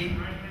 maybe.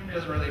 It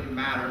doesn't really even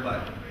matter,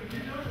 but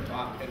if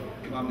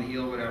I'm the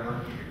heel,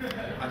 whatever,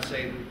 I'd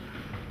say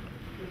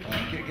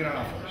get on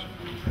all fours.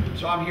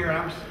 So I'm here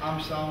and I'm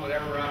selling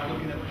whatever. I'm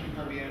looking at the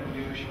people being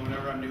introduced,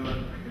 whatever I'm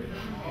doing.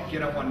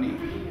 Get on one knee.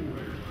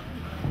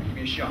 Give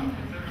me a shot.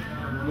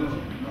 Move.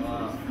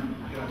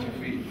 Get on 2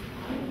 feet.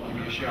 Give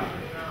me a shot.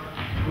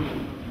 Move.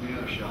 Give me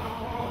another shot.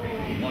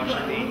 Watch the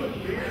knee.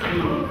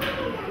 Move.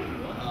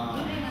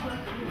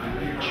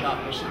 Your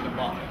shot goes in the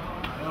bottom.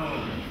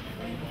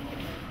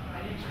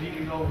 So you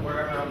can go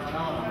wherever I'm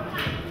telling him.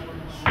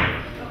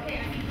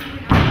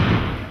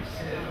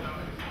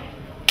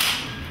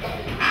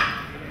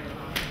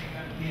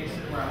 He ain't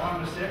sitting where I want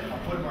him to sit. I'll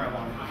put him where I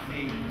want him to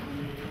be.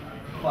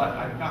 But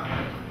I'm not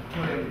going to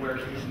put him where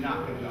he's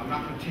not going to go. I'm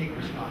not going to take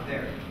what's not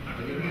there.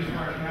 If he was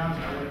 100 pounds, I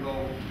would go.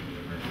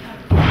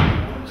 I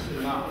want to sit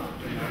him out.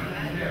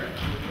 He's there. I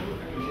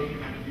can take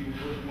him and do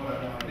what I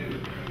want to do.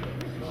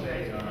 Say,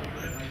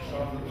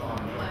 solve the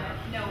problem.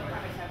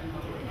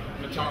 I'm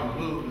going to tell him to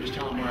move. I'm just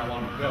telling him where I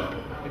want him to go.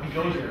 If he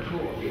goes there,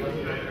 cool. If he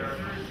doesn't go there,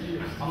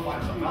 I'll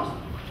find something else.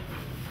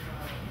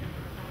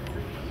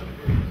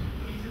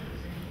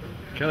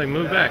 Kelly,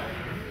 move back.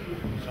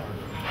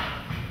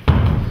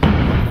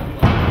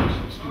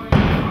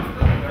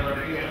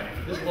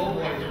 This low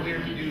boy is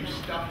weird to do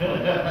stuff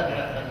like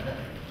that.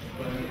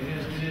 But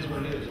it is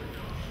what it is.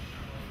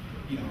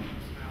 You know,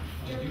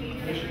 just do the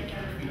position.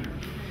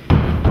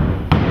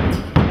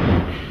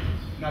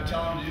 Not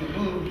telling him to do a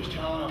move, just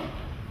telling him,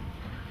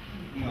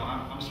 you know,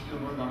 I'm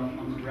Spielberg,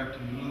 I'm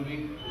directing the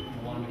movie,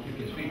 I want him to kick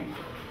his feet.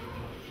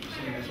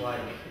 Same as like,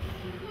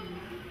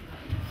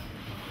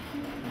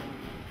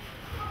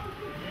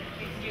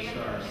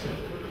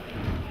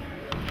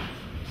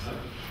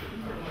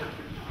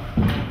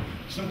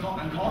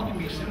 and call can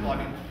be simple. I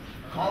mean,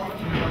 call it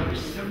can be like a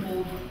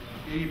simple,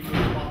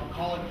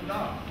 call it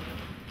duck.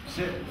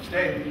 Sit,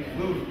 stay,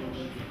 move,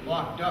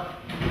 lock, duck.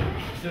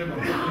 Instead of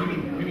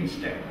you mean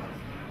stay.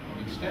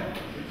 You mean stay.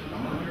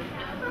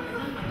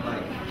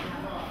 Like,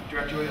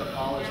 directorial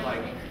call is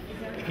like,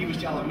 if he was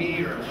telling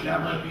me or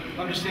whatever, if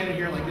I'm just standing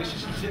here like this,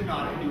 just sitting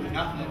on it, doing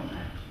nothing.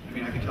 I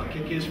mean, I can tell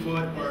kick his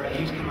foot, or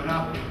he's coming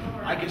up.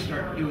 I can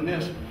start doing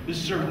this. This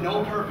serves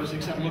no purpose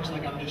except looks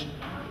like I'm just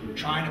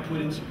trying to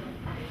put in some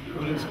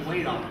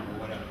weight on it or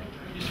whatever.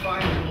 Just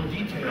find the little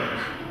details.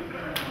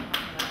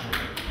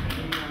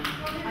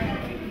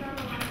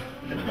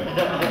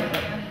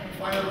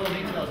 Find the little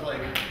details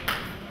like,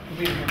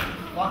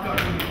 walk up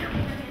to me here.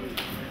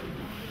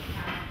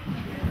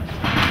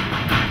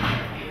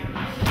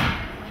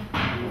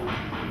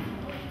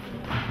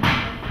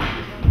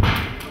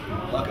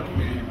 Walk up to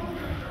me here.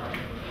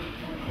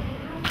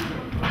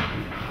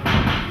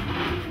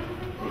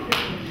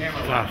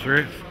 Wow,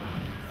 serious?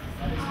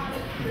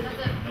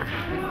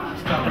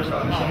 Stop, this is a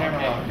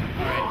hammer lock.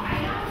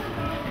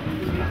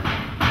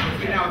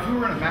 Now, if we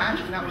were in a match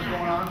and that was going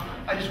on,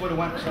 I just would have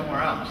went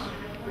somewhere else.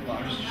 Well,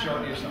 I'm just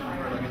showing you something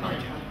for like a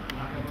night.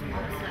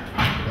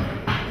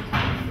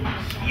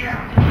 Yeah.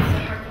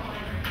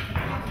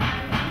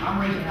 I'm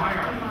raising my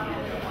arm.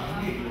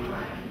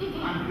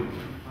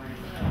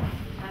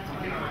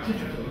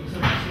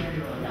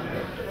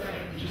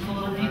 Just the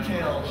little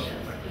details.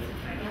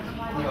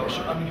 You know,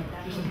 so, I mean,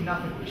 this is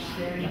nothing. We're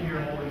standing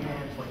here holding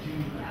hands like two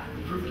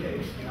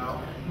fruitcakes, you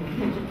know.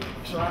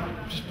 So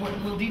I'm just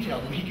putting little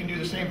details, and he can do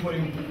the same,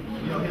 putting,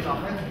 you know, his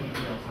offensive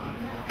details on.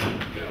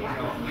 You know,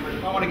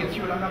 if I want to get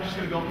through it, I'm not just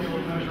going to go here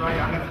with nose right.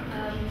 I'm going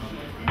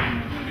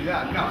to do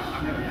that. No,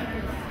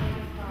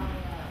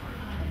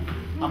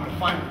 I'm going to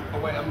find a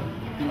way. I'm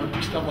going to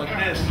do stuff like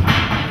this.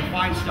 I'm going to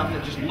find stuff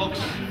that just looks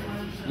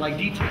like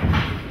detail.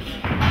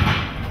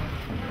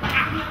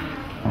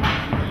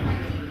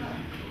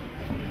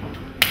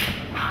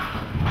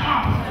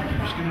 I'm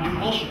just going to do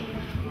bullshit.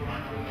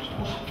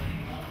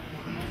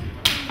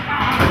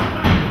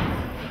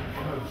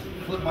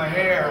 Flip my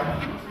hair,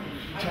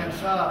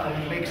 tense up,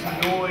 and make some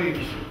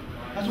noise.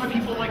 That's why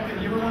people like that.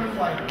 You ever wonder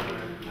why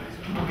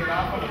people get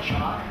off on a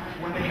chop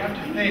when they have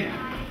to think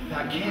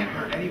that can't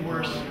hurt any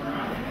worse?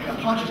 Like a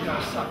punch is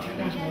gonna suck 10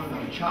 times more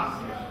than a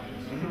chop.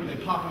 They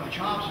pop on the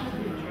chops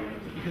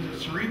because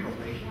it's cerebral.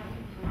 They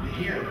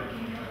hear it.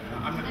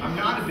 I'm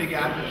not a big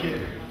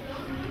advocate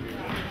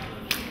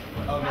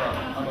of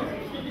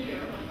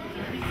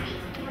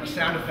a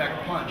sound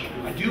effect punch.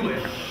 I do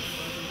it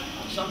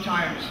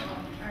sometimes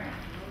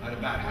out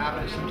of bad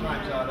habit,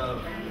 sometimes out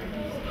of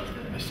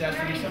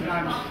necessity,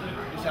 sometimes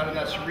it's out of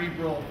that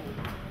cerebral.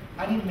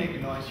 I need to make a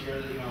noise here,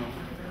 you know.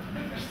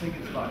 I just think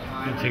it's about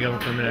time. Take over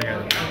for a minute.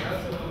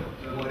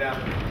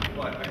 Whatever.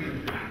 But I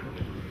mean,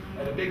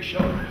 at a big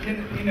show,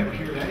 you never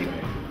hear it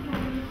anyway.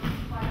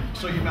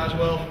 So you might as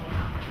well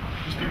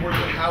just be worried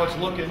about how it's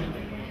looking,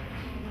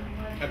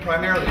 and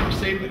primarily how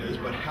safe it is,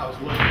 but how it's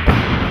looking.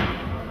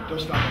 Don't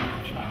stop.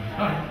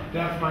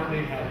 That's my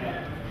thing.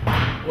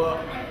 Well,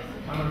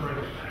 I'm gonna break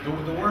it.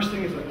 the worst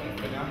thing is like,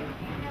 right now,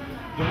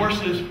 the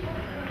worst is,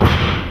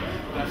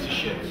 that's the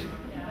shits.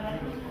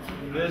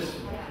 This,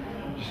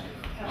 just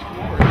come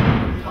over,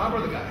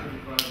 clobber the guy.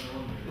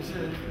 He's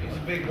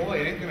a big boy,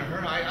 it ain't gonna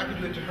hurt. I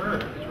can do it to her.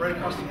 It's right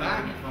across the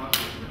back.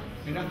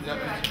 I mean,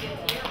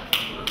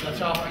 that's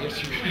how,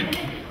 yes, you can.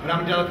 But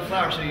I'm a delicate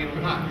flower, so you know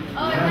not.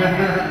 Oh,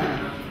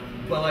 yeah.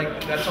 But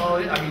like, that's all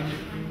it is. I mean,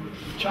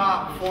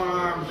 chop,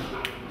 forearm,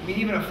 I mean,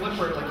 even a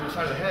flipper like to the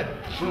side of the head.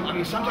 I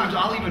mean, sometimes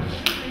I'll even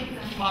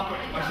pop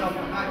myself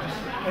on that,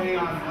 just depending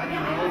on like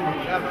your own or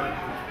whatever.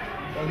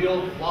 Or the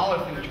old Lawler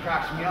thing which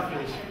cracks me up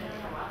is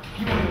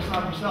he won't even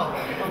stop himself.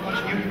 Like, if I'm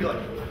punching you, he'd be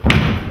like,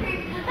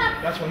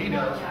 that's what he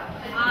does.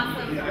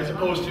 Awesome. As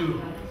opposed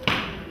to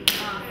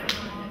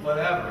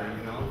whatever,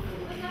 you know.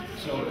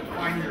 So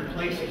find your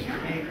places, your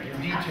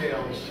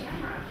details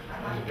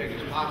as big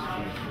as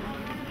possible.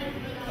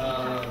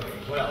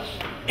 What else?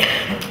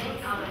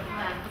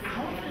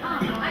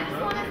 I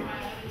just wanted.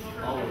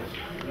 Always.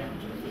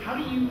 How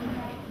do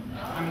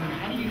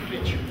you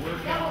fit your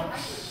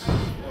workouts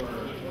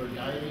or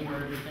dieting or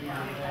everything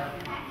like that?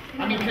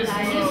 I mean, because it's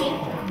easy.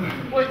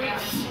 Well,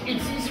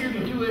 it's easier to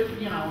do it,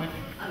 you know,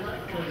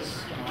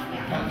 because I'm at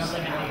home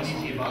 7 days a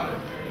week.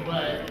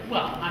 But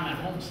well, I'm at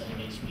home 7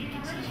 days a week.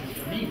 It's easier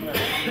for me. But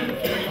if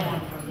you're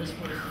going from this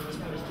place to this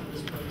place to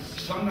this place.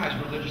 Some guys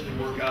religiously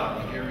work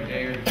out like every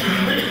day or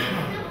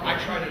I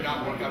try to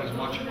not work out as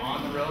much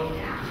on the road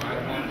because I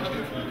want to just do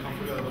it from the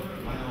comfort of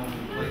my own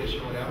place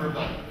or whatever.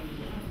 But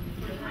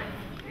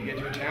you get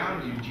to a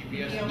town, you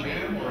GPS the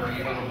gym, or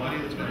you have a buddy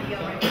that's going to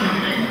hook up.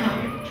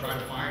 You try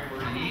to find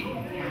where to eat. You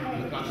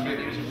look on the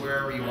menus of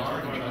wherever you are,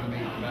 and you try to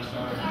make the best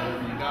out of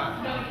whatever you got.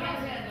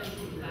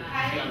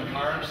 You got the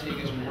carbs, so you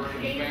get some work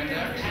with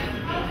spandex.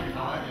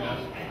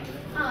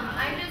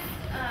 I just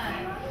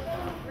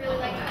really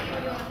liked what you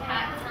were doing with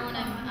Pat, telling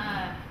him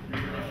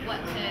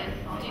what to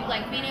do,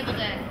 like being able to,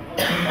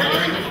 more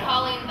than just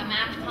calling the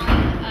match,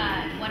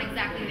 calling what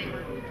exactly they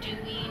were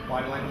doing.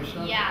 Body language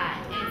stuff? Yeah,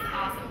 it's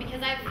awesome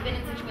because I've been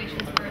in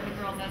situations where the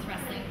girls I was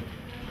wrestling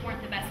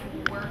weren't the best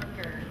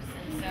workers,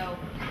 and so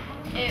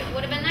it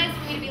would have been nice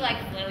for me to be like,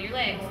 flail your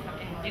legs,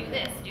 fucking do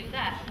this, do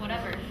that,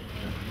 whatever.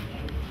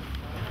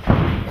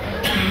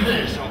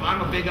 So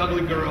I'm a big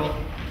ugly girl.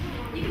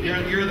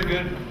 You're the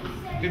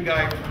good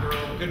guy,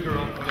 girl, good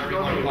girl, whatever you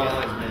want to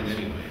call it.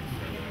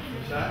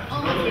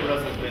 Nobody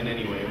wrestles men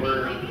anyway.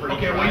 We're pretty.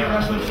 Okay, well, you're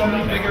wrestling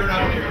somebody bigger than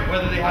up here,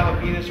 whether they have a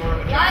penis or a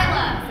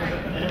vagina.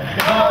 Lila.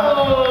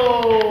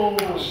 Oh,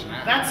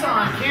 that's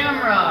on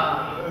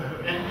camera.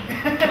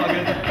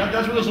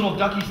 That's what those little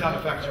ducky sound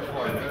effects are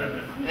for.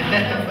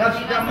 That's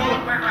that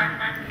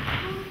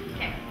move.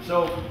 Okay.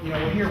 So, you know,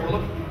 we're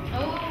looking.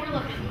 Oh, we're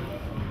looking.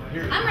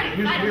 Here, I'm ready to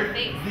here's- fight here- on the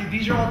face.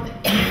 These are all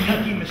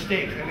nitpicky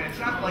mistakes, and it's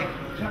not like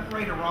it's not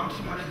right or wrong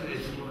so much as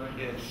it's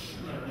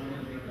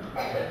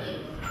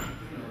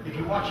if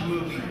you watch a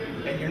movie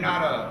and you're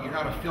not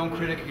a film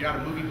critic, you're not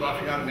a movie buff,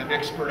 you're not an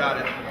expert at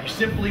it, you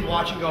simply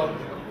watch and go,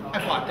 I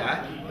bought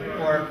that,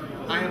 or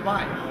I didn't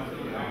buy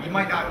it. You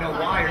might not know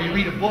why, or you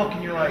read a book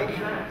and you're like,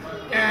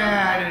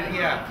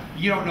 yeah,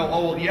 you don't know,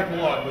 oh, well, the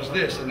epilogue was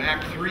this, and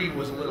Act 3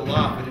 was a little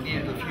off, and it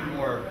needed a few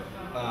more,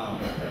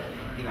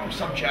 you know,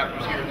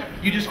 sub-chapters here and there.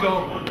 You just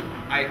go,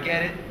 I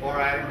get it, or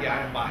I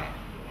didn't buy it.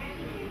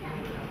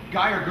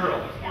 Guy or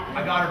girl,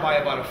 I got her by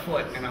about a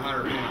foot and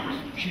 100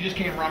 pounds. She just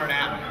came running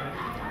at me.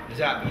 Is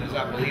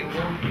that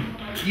believable?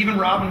 Even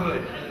Robin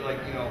Hood, like,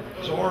 you know,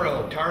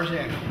 Zorro,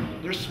 Tarzan,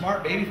 they're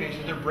smart baby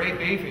faces, they're brave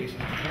baby faces.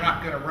 They're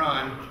not gonna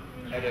run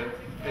at a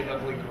big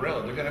ugly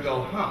gorilla. They're gonna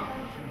go, how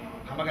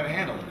am I gonna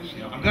handle this?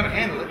 You know, I'm gonna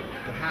handle it,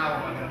 but how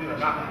am I gonna do it? I'm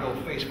not gonna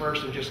go face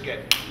first and just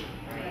get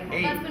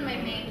ate. That's been my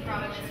main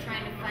problem, is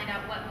trying to find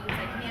out what moves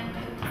I can do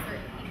to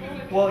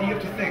certain people. Well, you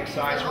have to think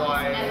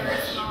size-wise,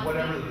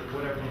 whatever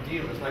the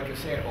deal is. Like I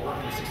said, about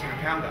working a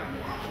 600-pound guy.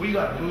 Well, you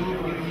gotta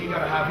move, you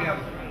gotta have him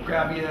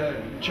grab you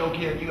and choke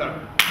you, and you gotta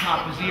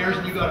pop his ears,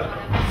 and you gotta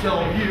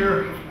sell him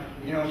here.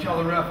 You know, tell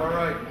the ref, all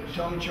right,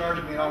 tell him to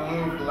charge me, and I'll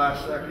move the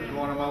last second,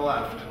 going to my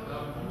left.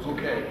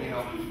 Okay, you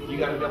know, you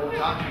gotta be able to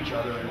talk to each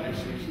other,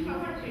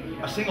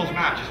 and a singles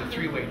match is a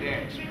three-way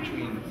dance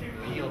between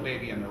the heel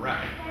baby and the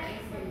ref.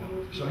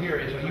 So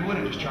here, so you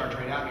wouldn't just charge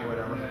right at me or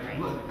whatever.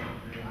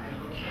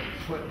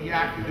 Put the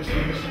act. This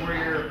is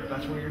where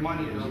that's where your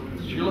money is.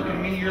 So you're looking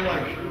at me. You're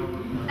like As a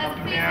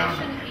looking face, down. I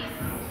shouldn't be You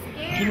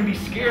scared. shouldn't be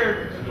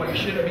scared, but you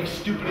shouldn't be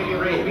stupidly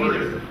brave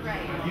either.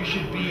 Right. You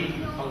should be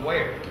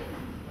aware.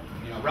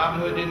 You know, Robin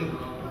Hood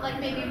didn't. Like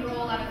maybe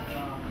roll out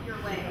of your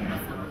way or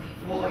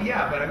something. Well,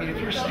 yeah, but I mean, if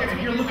you're scared,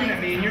 if you're looking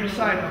at me and you're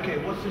deciding, okay,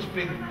 what's this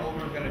big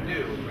ogre gonna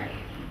do? Right.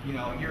 You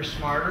know, you're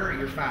smarter or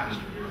you're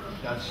faster.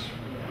 That's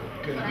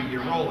gonna be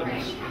your role in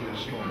this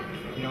story.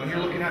 You know, and you're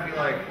looking at me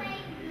like,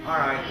 all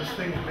right, this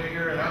thing's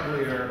bigger and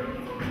uglier,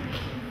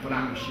 but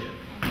I'm shit.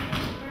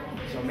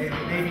 So maybe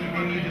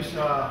you just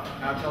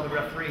I'll tell the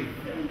referee,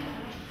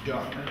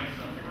 duck.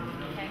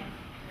 Okay.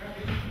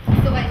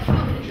 So I show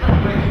him to Don't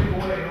jump. break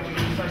people away. Don't be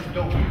decisive.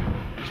 Don't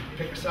just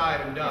pick a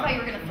side and duck. I thought you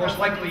were gonna throw Most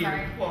likely,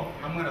 something, sorry. well,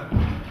 I'm gonna,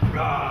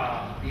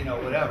 you know,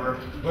 whatever.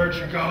 Where'd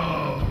you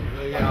go?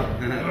 You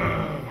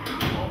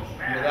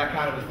know, that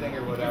kind of a thing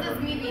or whatever.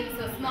 Because me being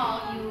so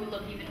small, you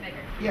look even bigger.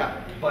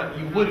 Yeah, but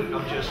you wouldn't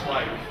have just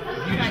like,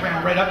 if you just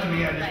ran right up to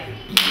me and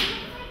just,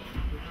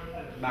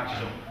 match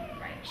is over.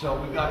 Right.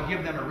 So we've got to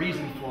give them a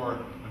reason for,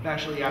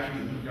 eventually after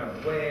you've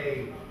got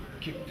away,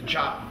 kicked and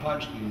chopped and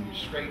punched and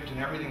scraped and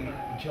everything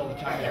until the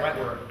time is right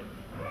where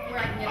Where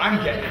I can get a I'm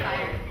little getting bit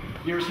tired. it.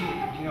 You ever see, do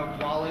you know what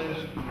koala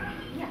is?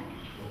 Yeah.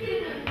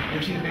 You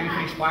ever seen a baby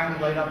face finally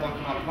light up on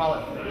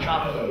koala,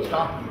 chop them,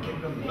 stop them, kick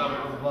them, blah,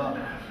 blah, blah,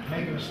 blah.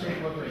 Make a mistake,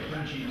 look like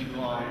cringy too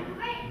long.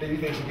 Baby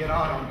face will get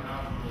on him,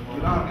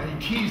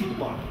 and he teased the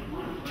bump.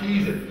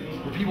 Tease it.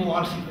 Where people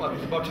want to see what?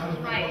 It's about time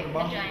to Right, the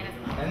bump.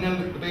 vaginas. And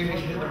then the baby face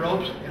hit the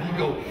ropes, and he'd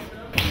go,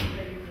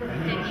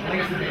 and he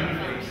place the baby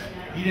face.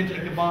 He didn't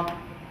take the bump,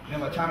 and then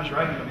by the time it's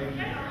right, maybe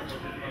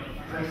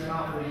place it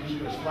out where he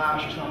do a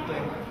splash or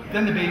something.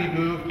 Then the baby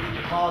moved,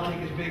 the koala take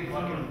his big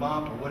fucking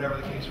bump, or whatever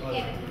the case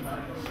was.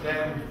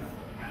 Then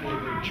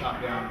David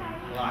chopped down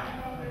live.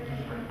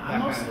 I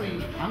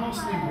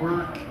mostly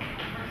work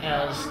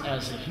as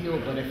a heel,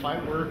 but if I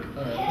work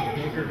a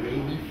bigger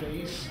baby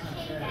face,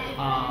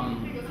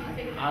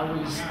 I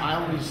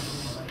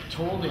always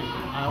told him,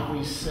 I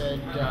always said,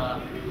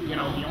 you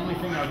know, the only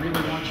thing I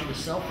really want you to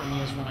sell for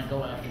me is when I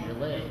go after your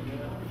leg,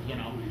 you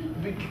know,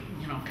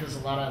 because a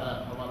lot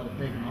of the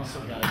big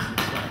muscle guys and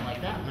stuff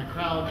like that in the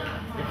crowd,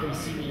 if they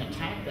see me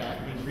attack that,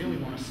 they really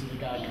want to see the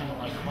guy kind of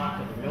like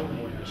Clock of the Road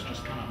Warriors,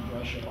 just kind of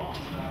brush it off.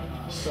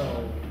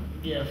 So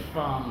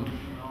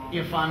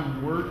if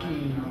I'm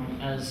working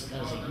as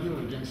a heel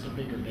against a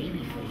bigger baby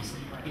face,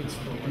 it's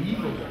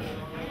believable.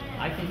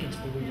 I think it's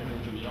believable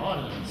to the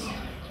audience.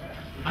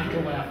 I go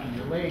after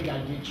your leg, I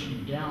get you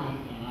down,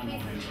 and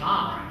I'm on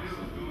top,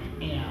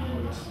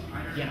 and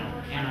you know,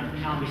 and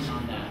I'm pounding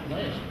on that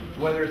leg.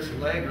 Whether it's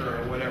leg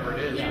or whatever it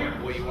is,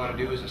 what you want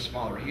to do is a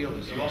smaller heel.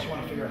 Is you also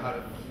want to figure out how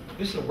to.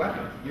 This is a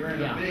weapon. You're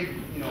in a big,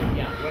 you know,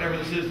 whatever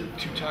this is, a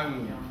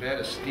 2-ton bed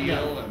of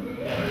steel and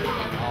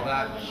all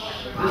that.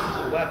 This is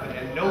a weapon,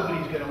 and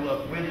nobody's going to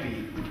look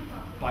wimpy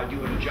by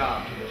doing a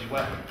job to this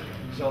weapon.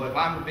 So if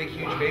I'm a big,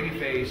 huge baby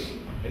face,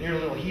 and you're a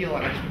little heel,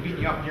 and I just beat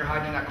you up, and you're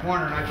hiding in that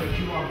corner, and I take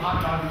too long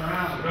hot dogging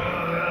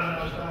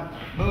around,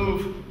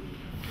 move,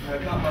 and I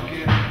come up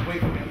in, wait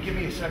for me, give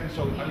me a second.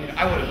 So I mean,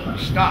 I would have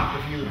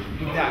stopped if you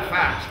move that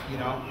fast, you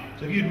know.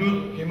 So if you'd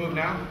move, can you move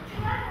now?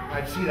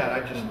 I'd see that.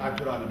 I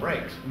put on the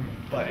brakes.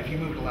 But if you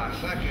move the last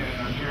second,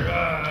 I'm here.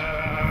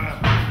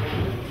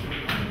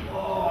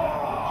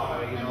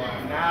 You know.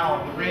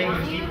 Now the ring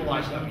is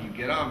equalized up. You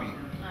get on me.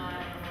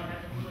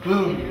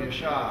 Boom, give me a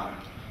shot.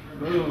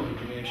 Boom,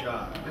 give me a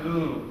shot.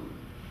 Boom,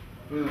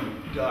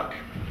 boom, duck.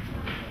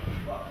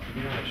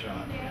 Give me another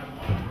shot.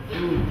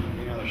 Boom, give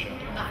me another shot.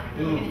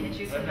 Boom.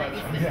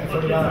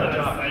 Put it on the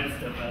top.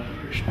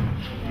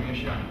 Give me a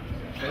shot.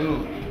 Boom.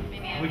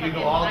 We could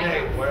go all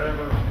day,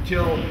 wherever,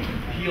 until the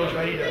heel's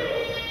ready to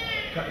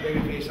cut the baby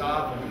face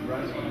off and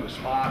run into a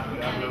spot,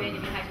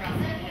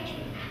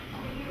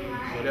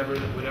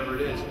 whatever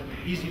it is.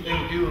 Easy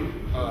thing to do,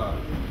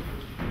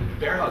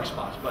 bear hug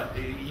spots, but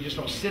you just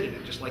don't sit in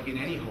it, just like in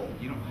any hold.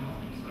 You don't.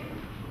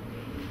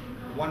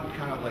 One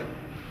kind of like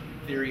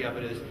theory of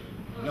it is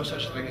no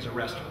such thing as a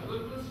rest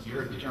hold. You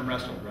heard the term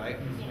rest hold, right?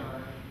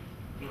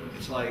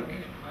 It's like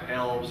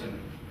elves and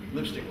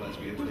lipstick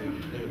lesbians.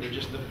 They're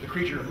just the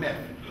creature of myth.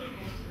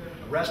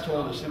 A rest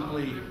hold is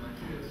simply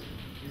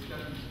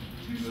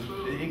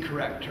an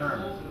incorrect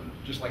term,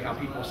 just like how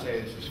people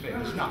say this is fake.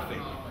 It's not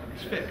fake.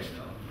 It's fixed.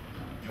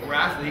 We're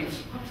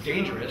athletes. It's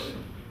dangerous.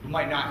 We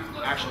might not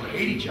actually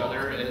hate each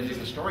other as in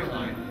the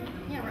storyline,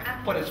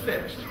 but it's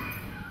fixed.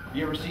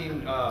 You ever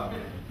seen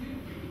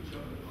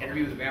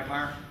Interview with a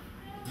Vampire?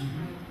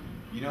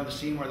 You know the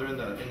scene where they're in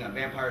that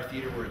vampire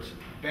theater where it's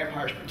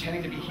vampires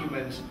pretending to be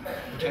humans,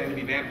 pretending to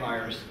be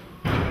vampires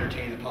to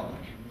entertain the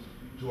public,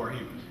 who are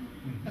humans.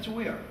 That's what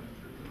we are.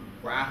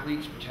 We're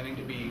athletes pretending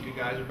to be good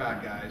guys or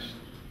bad guys,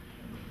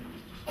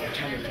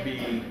 pretending to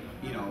be,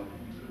 you know,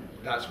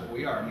 that's what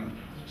we are. I mean,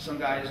 some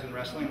guys in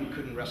wrestling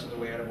couldn't wrestle their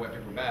way out of a wet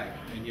paper bag,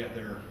 and yet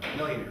they're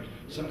millionaires.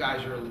 Some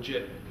guys are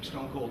legit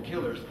stone cold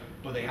killers,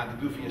 but they have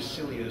the goofiest,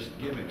 silliest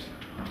gimmicks.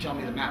 You tell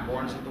me the Matt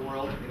Bournes of the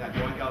world in that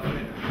Doink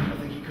outfit, I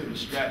think he couldn't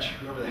stretch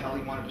whoever the hell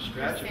he wanted to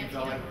stretch if he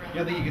felt like.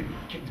 You know, you could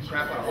kick the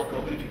crap out of Hulk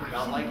Hogan if he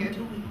felt like it,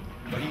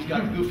 but he's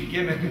got the goofy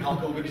gimmick, and Hulk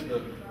Hogan's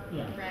the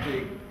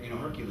big, you know,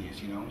 Hercules,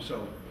 you know.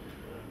 So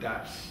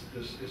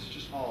it's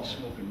just all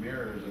smoke and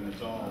mirrors, and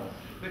it's all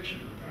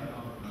fiction.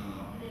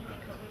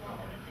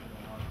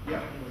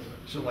 Yeah.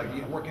 So like,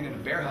 you know, working in a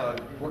bear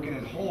hug, working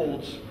in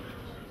holds,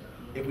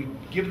 if we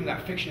give them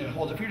that fiction in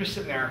holds, if you're just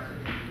sitting there,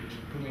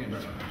 put me in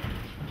this.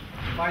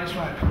 If I just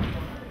went,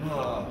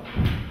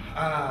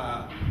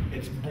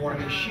 it's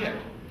boring as shit.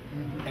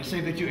 And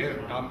same thing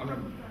too, I'm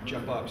gonna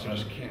jump up, so I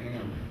just can't hang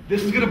on.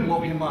 This is gonna blow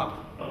him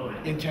up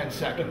in 10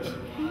 seconds.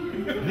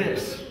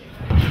 This,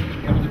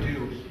 you're able to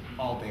do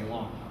all day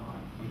long,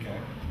 okay?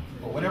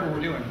 But whatever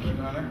we're doing, keep it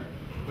on there.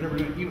 Whatever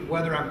we're doing, even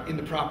whether I'm in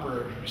the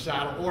proper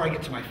saddle or I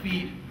get to my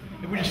feet,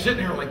 if we're just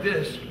sitting here like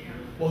this,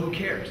 well, who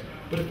cares?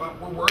 But if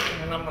we're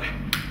working and I'm like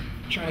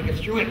trying to get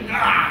through it,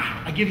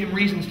 I give him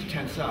reasons to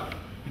tense up.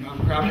 You know, I'm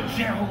grabbing it,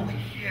 there, holy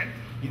shit.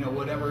 You know,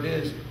 whatever it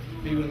is,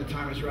 maybe when the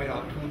time is right,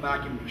 I'll pull him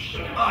back and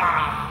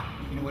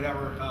you know,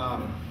 whatever.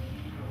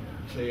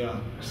 Say,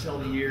 sell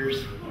the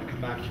years, and I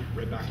come back to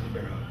right back to the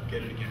bear hug.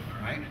 Get it again,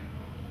 all right?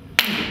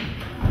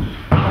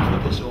 I'll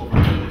put this over.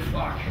 Holy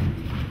fuck.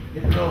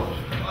 Here it goes.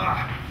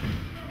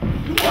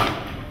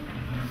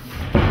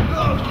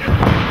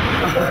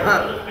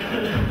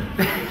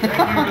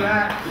 Thank you for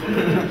that.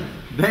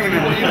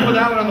 Well, you put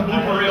that one on the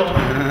blooper reel.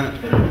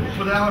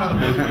 Put that one on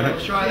the blooper reel.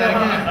 Let's try that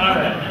again. All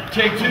right.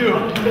 Take two.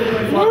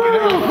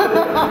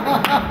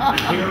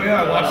 Here we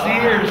are. Watch the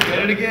ears. Get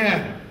it again.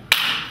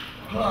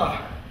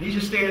 He's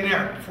just staying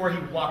there before he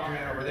walked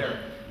around over there.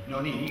 No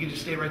need. He can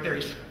just stay right there.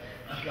 He's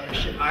got his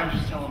shit. I'm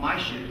just telling my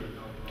shit.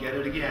 Get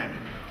it again.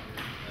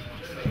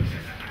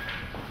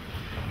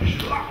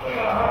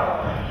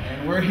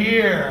 And we're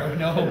here.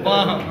 No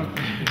bum.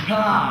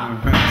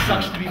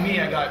 Sucks to be me.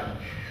 I got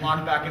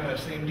locked back into the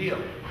same deal.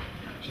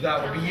 So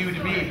that would be you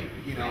to me,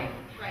 you know.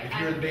 If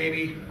you're the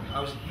baby, I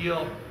was the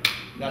heel,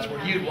 that's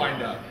where you'd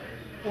wind up.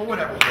 Or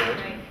whatever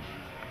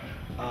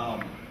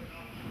hold.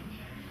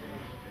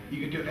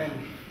 You could do, and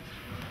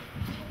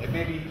like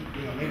maybe,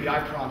 you know, maybe I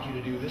prompt you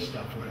to do this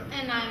stuff or whatever.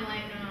 And I'm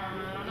like,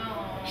 I don't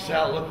know.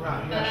 Sal, look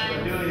around. But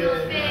I'm still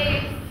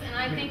face, and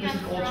I think this I'm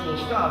is old school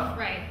strong. stuff.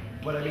 Right.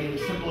 But I mean,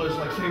 as simple as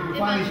like, say we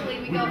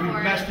Eventually finally,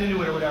 we messed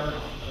into it or whatever.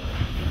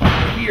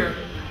 We're here,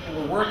 and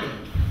we're working.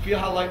 Feel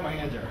how light my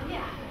hands are.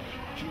 Yeah.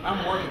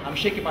 I'm working, I'm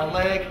shaking my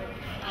leg,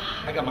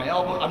 I got my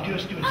elbow, I'm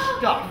just doing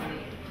stuff.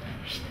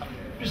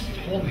 Just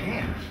holding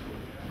hands.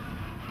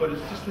 But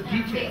it's just the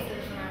detail.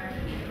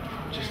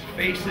 Just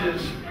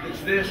faces,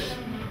 it's this,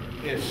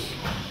 it's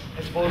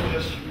supposed to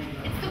just...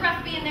 It's the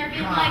ref being there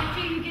being like,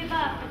 do you give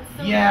up?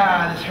 So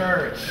yeah, this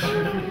hurts.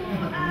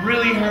 It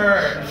really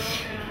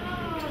hurts.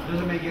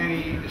 Doesn't make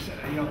any,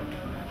 you know,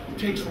 it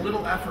takes a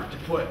little effort to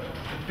put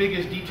the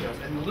biggest details,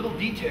 and the little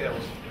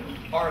details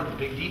are the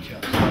big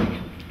details. Like,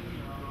 you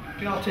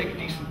can all take a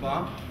decent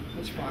bump,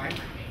 that's fine.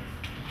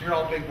 You're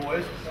all big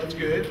boys, that's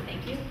good.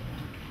 Thank you.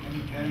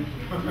 And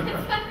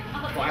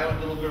violent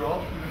little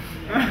girl.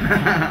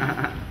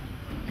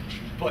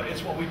 But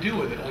it's what we do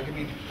with it. Like, I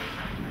mean,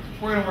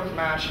 if we're gonna work the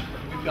match,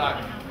 we've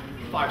got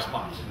 5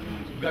 spots.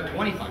 We've got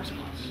 25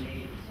 spots.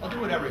 I'll do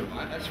whatever you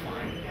want, that's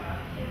fine.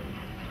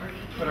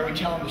 But are we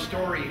telling the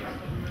story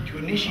to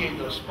initiate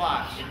those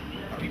spots?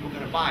 Are people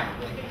going to buy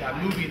it? Like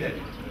that movie that,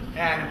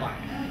 I didn't buy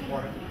it.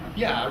 Or,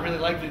 yeah, I really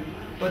liked it,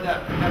 but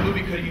that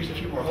movie could have used a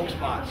few more hope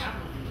spots.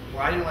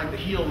 Or I didn't like the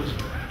heel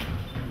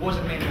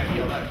wasn't made that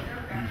heel. That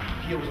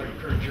heel was like a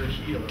curved jerk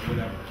heel or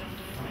whatever.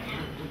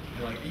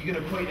 Like, you can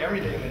equate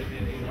everything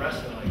in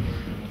wrestling. Like,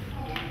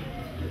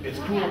 it's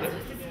cool that,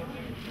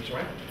 that's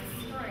right.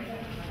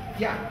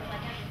 Yeah,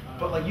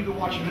 but like you can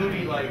watch a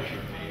movie like,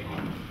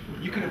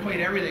 you can equate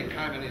everything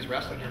kind of in these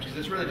wrestling terms because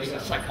it's really just a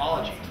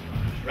psychology.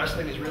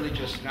 Wrestling is really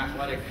just an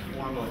athletic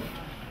form of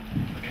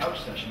a couch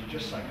session,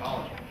 just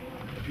psychology.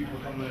 The people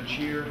come in and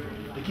cheer,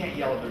 they can't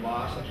yell at their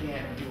boss, they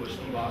can't do what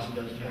Steve Austin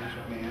does to Vince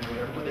McMahon or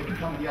whatever, but they can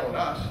come and yell at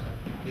us.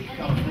 They can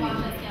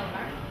come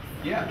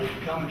yeah, they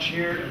can come and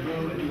cheer and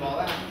boo and do all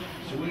that.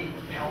 So we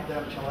help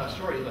them tell that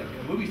story. Like in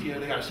a movie theater,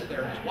 they gotta sit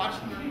there and just watch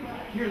the movie.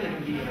 Here they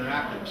can be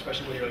interactive,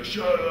 especially when you're like,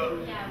 shut up.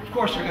 Of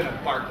course they're gonna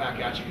bark back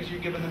at you because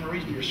you're giving them a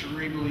reason. You're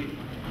cerebrally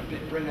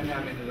bringing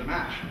them into the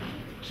match.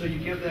 So you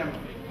give them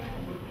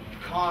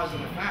cause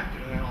and effect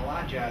and all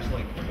that jazz.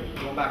 Like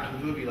going back to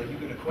the movie, like you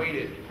can equate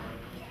it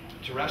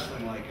to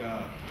wrestling. Like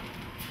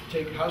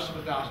take House of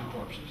a Thousand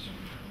Corpses.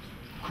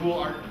 Cool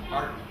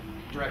art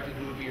directed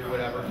movie or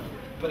whatever,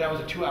 but that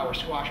was a 2-hour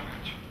squash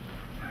match.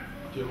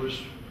 It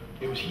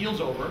was heels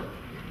over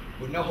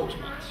with no hope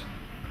spots.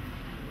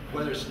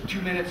 Whether it's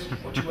 2 minutes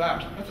or 2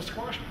 hours, that's a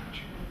squash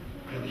match.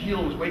 And the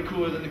heel was way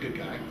cooler than the good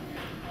guy.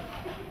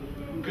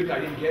 The good guy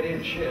didn't get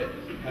in shit,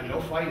 had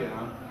no fight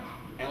down,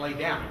 and laid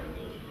down.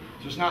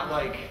 So it's not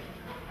like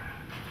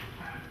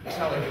if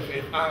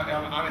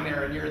I'm in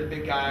there and you're the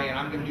big guy and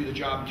I'm gonna do the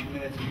job in 2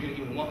 minutes and you're gonna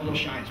give me one little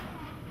shine spot.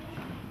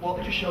 Well,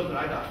 it just shows that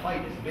I got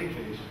fight as a big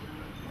face,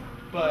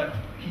 but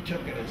he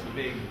took it as the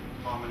big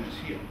ominous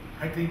heel.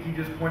 I think you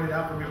just pointed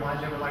out for me why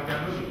I never liked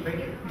that movie. Thank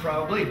you.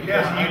 Probably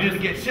because you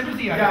didn't get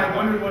sympathy. I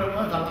wondered what it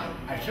was.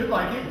 I should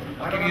like it.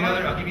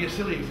 I'll give you a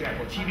silly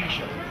example. A TV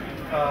show.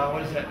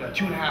 What is that?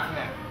 2.5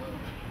 Men.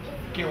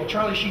 Okay, well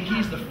Charlie Sheen,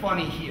 he's the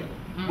funny heel,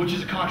 which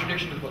is a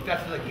contradiction to the book.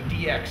 That's like the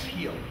DX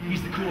heel.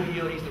 He's the cool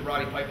heel. He's the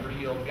Roddy Piper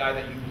heel, the guy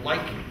that you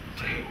like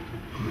to hate.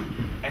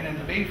 And then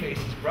the babyface,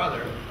 his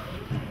brother.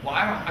 Well,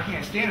 I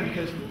can't stand him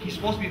because he's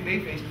supposed to be a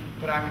babyface,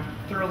 but I'm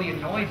thoroughly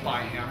annoyed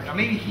by him. Now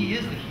maybe he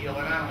is the heel,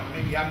 and I don't know,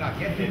 maybe I'm not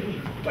getting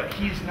it, but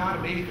he's not a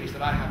babyface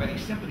that I have any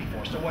sympathy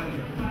for. So when,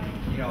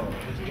 you know,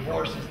 his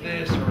divorce is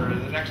this, or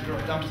the next girl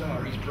dumps him,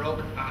 or he's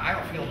broke, I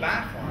don't feel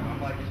bad for him.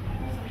 I'm like,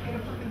 get a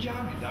fucking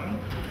job, you dummy.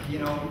 You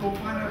know, go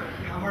find out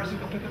how hard is it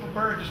to go pick up a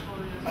bird, just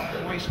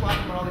the way you squat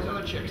for all these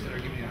other chicks that are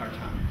giving you a hard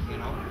time, you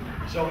know?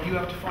 So you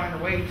have to find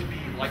a way to be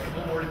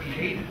likable or to be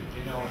hated,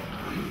 you know?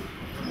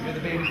 You're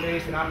the baby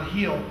face and I'm the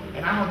heel,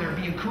 and I'm on there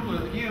being cooler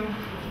than you.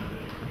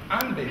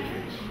 I'm the baby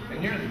face,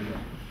 and you're the heel.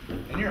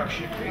 And you're up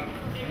shit creek.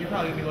 And you're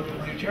probably going to be looking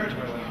for new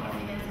territory later on.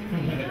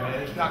 And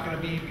it's not going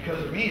to be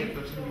because of me, it's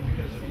going to be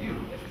because of you.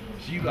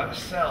 So you got to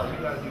sell, you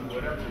got to do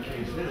whatever the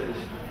case is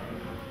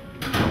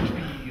to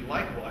be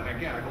likable. And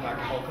again, I go back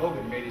to Hulk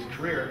Hogan, he made his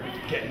career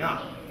getting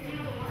up.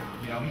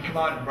 You know, he come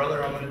out and,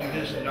 brother, I'm going to do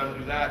this and I'm going to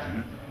do that.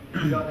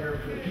 He's out there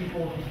for the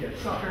people, he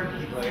gets suckered,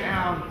 he lay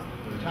down,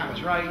 when the time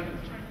is right.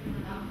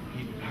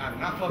 Had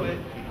enough of it,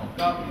 he hulked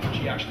up, which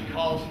he actually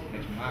calls,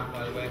 makes me laugh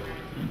by the way.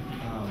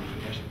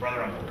 I said,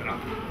 brother, I'm hooking up.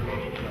 So,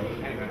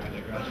 anyway, I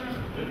digress.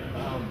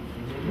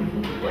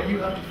 But you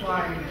have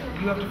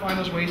to find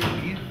those ways to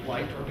be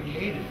liked or be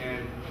hated,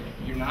 and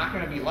you're not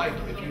going to be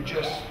liked if you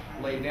just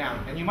lay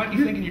down. And you might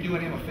be thinking you're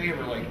doing him a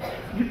favor, like,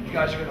 you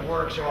guys are going to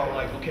work, so I'm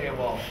like, okay,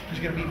 well,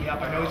 he's going to beat me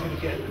up, I know he's going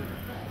to get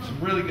some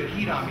really good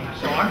heat on me,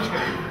 so I'm just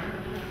going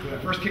to do the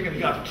first kick in the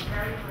gut.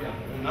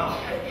 No,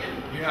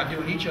 you're not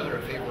doing each other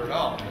a favor at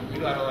all. You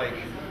gotta like,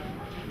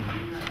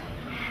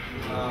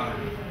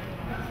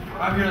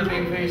 I'm here the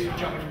baby face,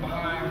 jumping from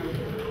behind.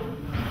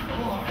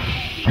 Oh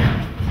shit!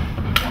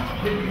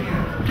 Hit me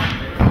here.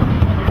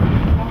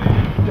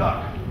 Duck.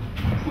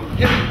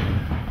 Hit me.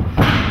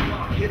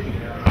 Hit me.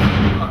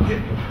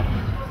 Hit me.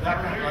 That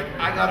kind of like,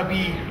 I gotta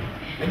be,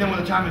 and then when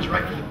the time is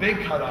right for the big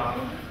cutoff,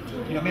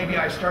 you know, maybe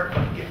I start to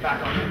get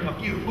back on him, fuck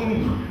you,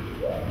 boom,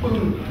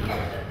 boom.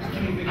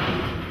 Give me a big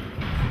boom.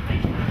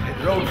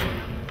 It rose.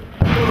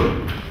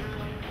 Boom.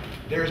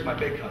 There's my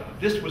big cutoff.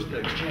 This was the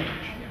exchange.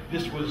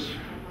 This was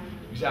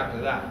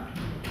exactly that.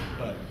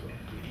 But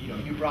you know,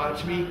 you brought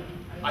it to me.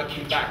 I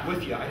came back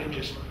with you. I didn't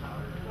just,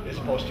 as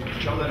opposed to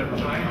jump at him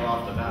trying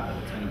off the bat that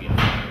it's going to be a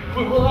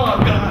oh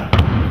God!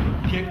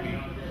 Kick me.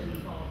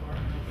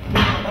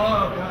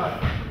 Oh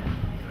God.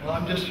 Well,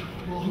 I'm just.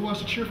 Well, who wants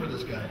to cheer for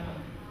this guy?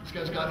 This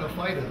guy's got no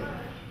fight in him.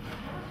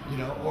 You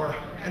know, or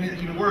and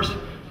even worse,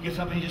 he gets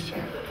up and he just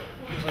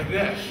goes like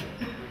this.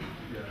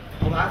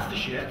 Well, that's the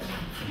shit.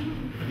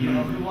 You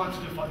know, who wants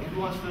to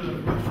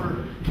root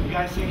for the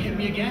guy saying, hit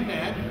me again,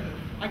 man?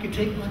 I can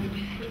take one.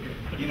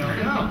 You know,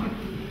 no.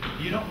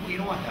 You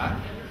don't want that.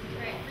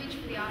 Right, reach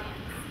for the audience.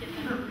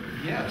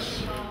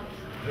 Yes.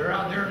 They're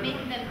out there,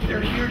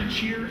 they're here to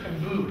cheer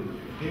and boo.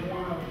 They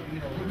want to,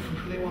 root for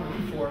who they want to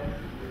root for.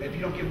 And if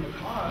you don't give them a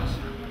cause,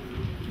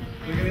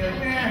 they're going to be like,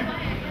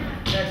 nah.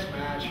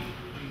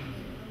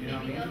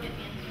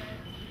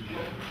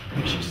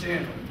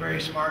 very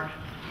smart,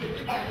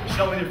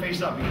 selling their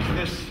face up because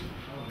this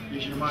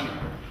is your money.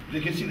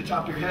 They can see the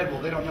top of your head.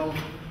 Well, they don't know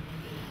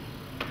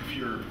if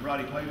you're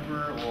Roddy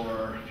Piper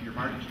or if you're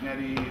Marty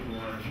Jannetty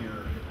or if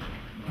you're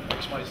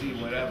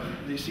XYZ, whatever.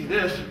 They see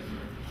this,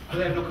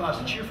 they have no cause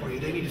to cheer for you.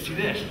 They need to see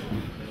this.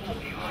 Fuck.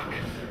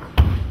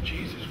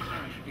 Jesus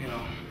Christ, you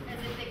know. As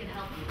if they could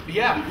help you.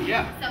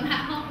 Yeah.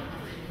 Somehow.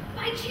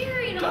 By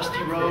cheering.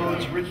 Dusty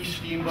Rhodes, Ricky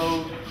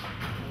Steamboat,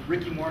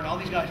 Ricky Morton, all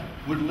these guys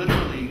would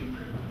literally,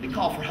 they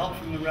call for help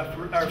from the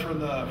or from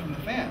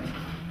the fans.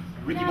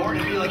 Ricky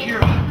Morton would be like, here,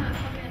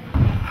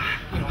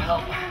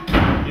 help.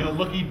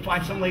 Look, he'd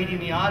find some lady in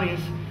the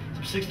audience,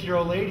 some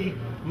 60-year-old lady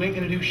who ain't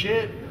gonna do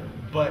shit,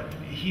 but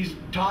he's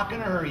talking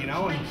to her,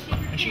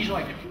 and she's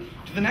like,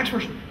 to the next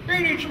person, he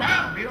needs some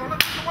help,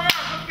 let's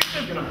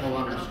get this. Gonna pull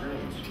on her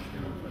strings.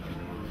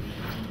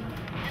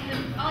 And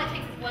then all it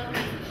takes is one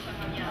person to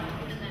fucking yell,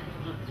 and then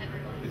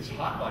everyone. It's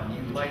hot button.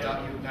 You light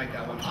up, you ignite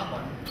that one hot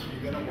button.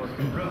 You're gonna work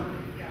the room.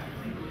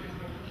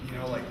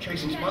 Like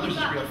Tracy Smothers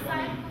is real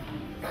funny.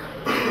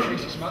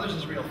 Tracy Smothers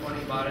is real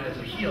funny about it as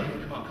a heel. He'll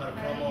come out, cut a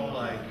promo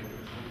like,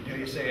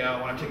 you say,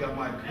 when I take out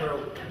my girl,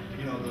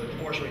 the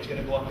divorce rate's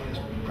gonna go up in this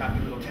crappy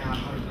little town,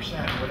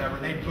 100% or whatever.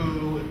 And they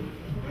boo, and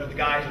the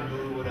guys would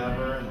boo,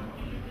 whatever. And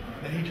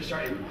then he just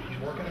started. He's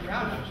working the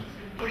crowd. He goes,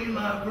 what do you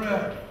love,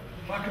 Brad?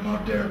 If I come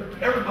out there,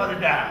 everybody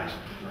dies.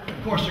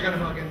 Of course, they're gonna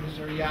fucking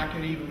start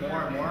yakking even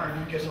more and more,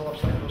 and he gets all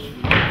upset and goes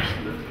through the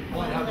ropes.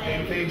 Well, I have a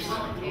big face,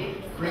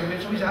 bring him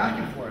in, so he's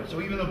asking for it.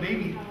 So even though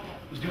Baby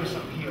was doing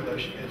something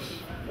heelish, it's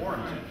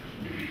warranted.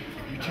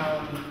 You tell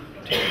him,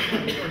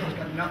 it's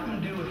got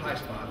nothing to do with high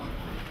spots.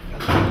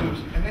 That's the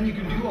moves. And then you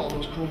can do all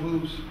those cool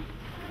moves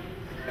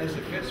as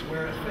it fits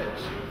where it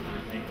fits.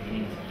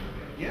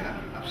 Yeah,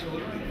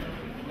 absolutely.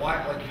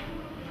 Why, like,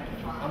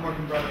 I'm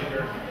working brother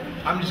here.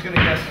 I'm just gonna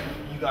guess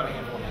you got a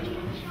handful of high spots.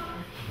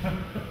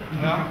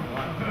 No?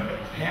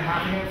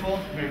 Half a handful?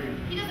 Maybe.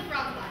 He does a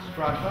frog splash.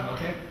 Frog splash,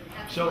 okay.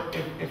 So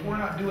if we're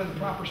not doing the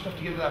proper stuff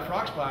to get to that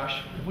frog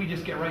splash, if we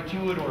just get right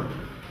to it, or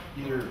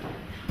either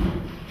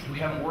we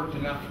haven't worked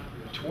enough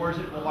towards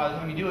it, well, by the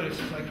time you do it, it's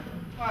just like,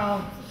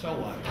 well, so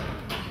what?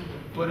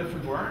 But if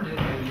we've earned it,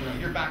 and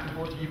you're back and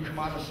forth, you come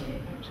out of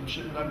some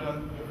shit that I've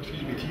done,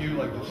 excuse me, to you,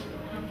 like this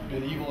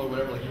medieval or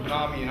whatever, like you've been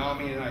on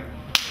me, and I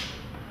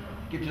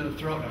get to the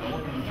throat, and I'm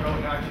working the throat,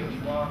 now I take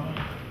too long.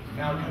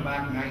 Now we come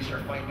back and now you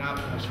start fighting up,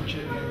 and I switch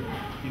it, and then,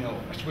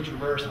 I switch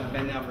reverse, and I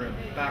bend down for a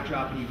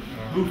backdrop, and you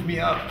move me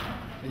up,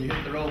 and you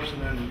hit the ropes,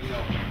 and then,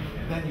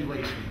 then you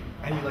lace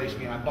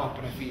me, and I bump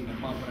and I feed, and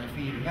I bump and I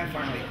feed, and then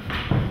finally,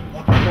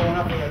 look, I'm going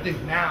up, and I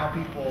think now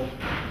people,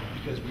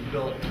 because we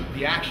built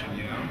the action,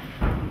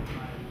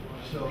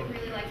 So. I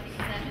really like what you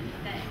said,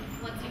 that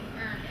once you've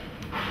earned it,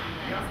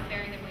 that is a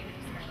very good way to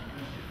describe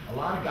it. A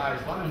lot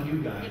of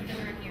new guys, You have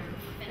to earn your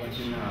like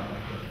finish. in like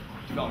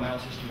the developmental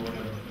system or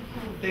whatever,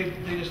 they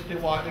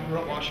grew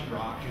up watching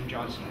Rock and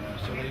John Cena,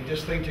 so they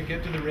just think to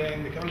get to the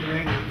ring, they come to the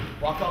ring, they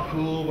walk out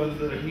cool, whether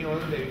they're the heel or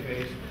the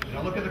babyface. They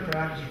don't look at the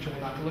crowd because they're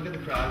told not to look at the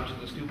crowd, which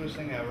is the stupidest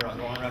thing ever. I'll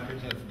go on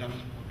record, that's the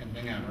dumbest fucking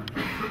thing ever.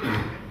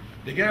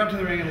 They get up to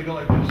the ring and they go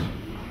like this.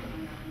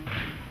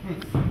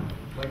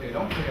 Like they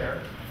don't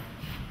care,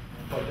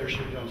 but their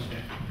shit don't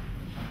stink.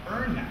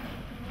 Earn that.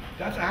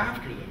 That's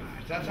after the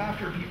match. That's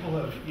after people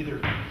have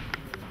either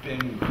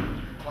been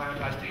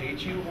climatized to hate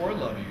you or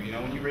love you.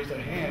 When you raise that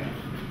hand,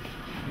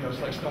 it's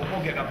like Stone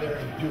Cold getting up there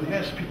and doing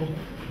this, people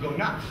go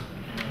nuts.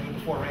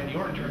 Before Randy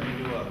Orton turned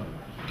into a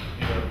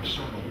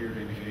sort of a weird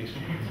baby face,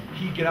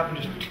 he'd get up and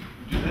just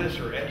do this,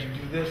 or Edge would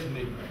do this, and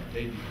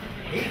they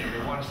hate him.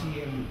 They want to see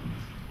him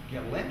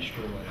get lynched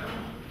or whatever.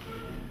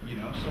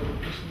 So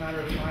it's just a matter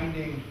of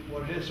finding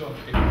what it is. So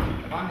if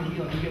I'm the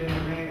heel and you get in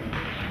the ring and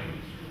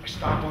I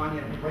stomp on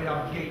you right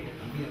out the gate,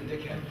 I'm being a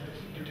dickhead.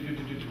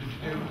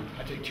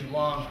 I take too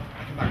long,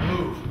 I come back,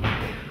 move.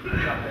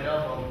 Drop that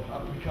elbow,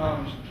 up he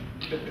comes,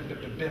 bip, bip,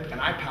 bip, bip, bip,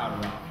 and I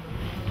powder out.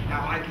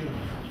 Now I can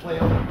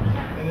flail,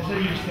 and instead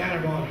of you just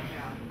standing there going,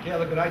 yeah,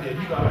 look what I did,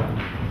 you got it.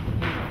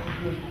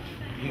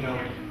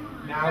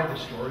 Now the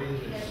story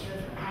is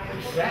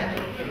it's set.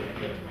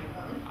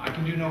 I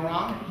can do no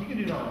wrong, you can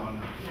do no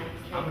wrong.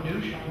 I'm a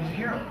douche, he's a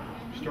hero.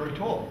 Story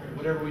told.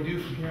 Whatever we do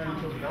from here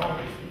until the bell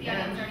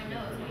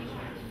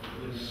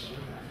is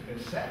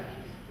set.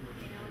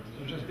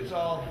 So it's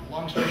all,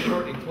 long story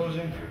short, in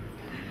closing,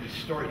 it's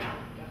storytelling.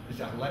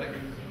 It's athletic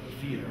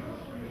theater.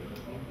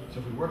 So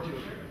if we work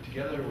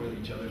together with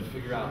each other to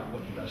figure out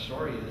what the best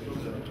story is,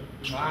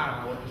 I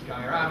don't know what this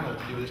guy, or I don't know what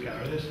to do with this guy,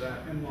 or this,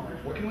 that, and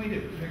what can we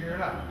do? Figure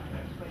it out.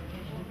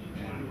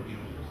 And,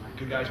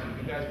 good guys be the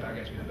good guys, bad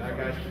guys be the bad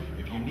guys.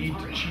 If you need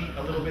to cheat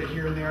a little bit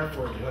here and there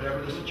for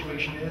whatever the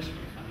situation is,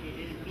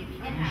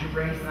 use your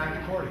brains and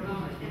act accordingly.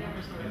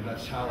 And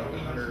that's how like the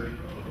Hunter,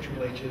 the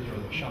Triple H's, or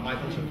the Shawn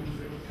Michaels have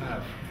kind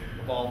of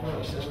evolved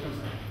the system.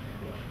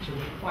 So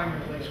find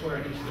your place where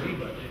it needs to be,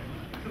 but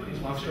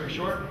long story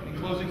short, in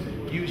closing,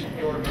 use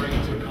your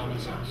brains and common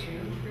sense.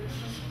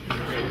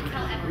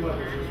 Tell everyone.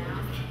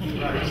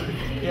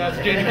 Yeah, it's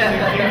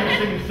dangerous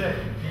thing to say.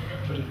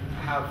 But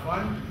have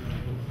fun,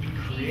 be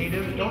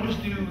creative. Don't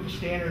just do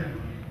standard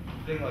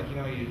thing like, you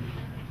know, you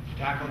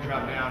tackle,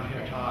 drop down,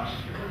 hip toss,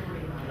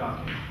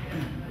 drop kick.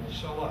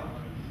 So what?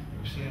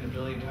 We've seen it a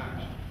billion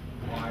times.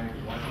 Why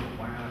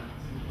not?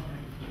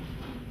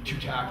 2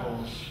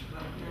 tackles,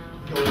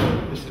 go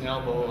to miss an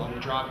elbow on the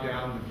drop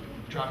down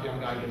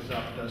guy gets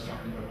up, does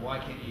something, but why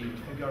can't you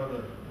think out of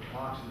the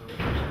box?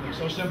 Something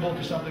so simple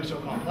to something so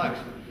complex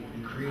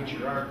and create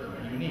your art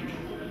unique.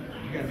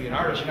 You're going to be an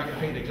artist, you're not going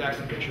to paint the exact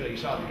same picture that you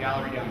saw at the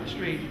gallery down the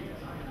street,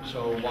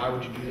 so why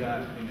would you do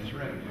that in this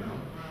ring, you know?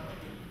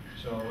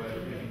 So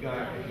if you got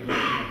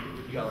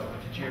like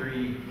a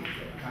Jerry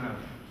kind of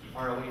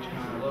ROH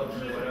kind of look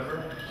or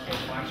whatever,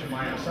 that's fine. So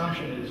my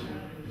assumption is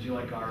you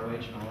like ROH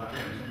and all that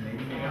kind of stuff.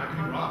 Maybe I could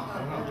be wrong, I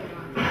don't know.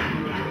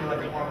 You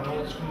like more of an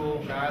old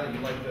school guy that you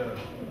like the,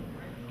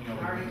 you know,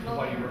 the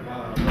Whitey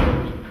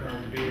Rose and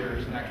Colonel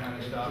Beers and that kind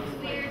of stuff.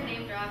 Weird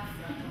name drops.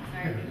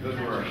 Sorry. Those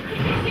were our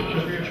trainers.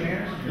 Those were your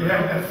trainers? Yeah,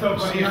 that's so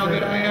funny. See how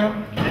good I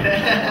am?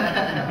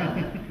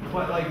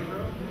 But like,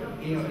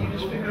 you know, you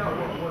just figure out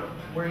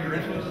where your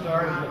influences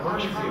are and what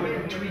works for you,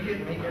 and tweak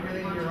it, make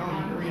everything your own.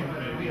 You can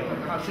reinvent the wheel. Like,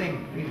 I'm not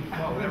saying we need to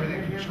come up with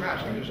everything from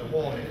scratch. Like, there's a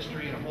whole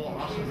history and a whole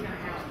awesome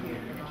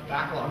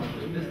backlog of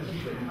this business that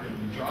you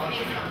can draw.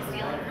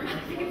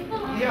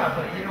 Yeah,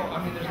 but you know,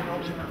 I mean, there's no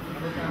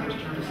founder's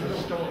term. This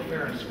is still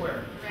fair and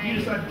square. You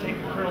decide to take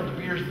the Colonel De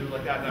Beers move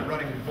like that, and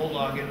running the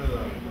bulldog into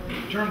the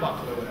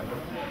turnbuckle or whatever.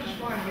 Just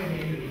find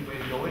maybe a unique way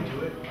to go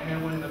into it, and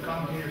then when the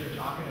commentators are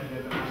talking and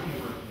they're asking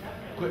for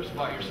quips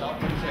about yourself,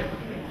 you can say,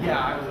 yeah,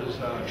 I was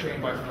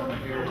trained by Colonel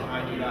De Beers, and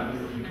I do that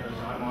move because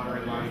I'm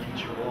honoring my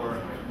teacher, or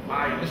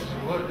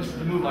this is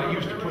the move I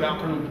used to put out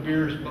Colonel De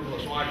Beers,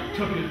 so I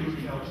took it.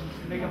 You know,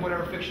 make up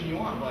whatever fiction you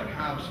want, but like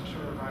have some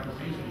sort of rhyme or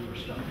reason for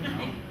stuff. You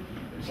know?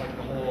 It's like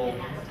the whole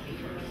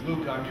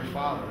Luke, I'm your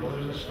father. Well,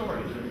 there's a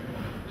story.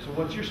 So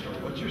what's your story?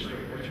 What's your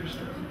story? What's your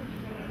story?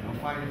 You know,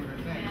 find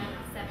different things.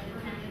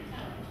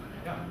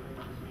 Yeah.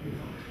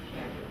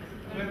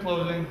 In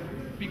closing,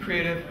 be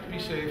creative, be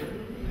safe,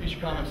 use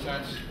your common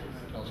sense,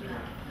 tell a story.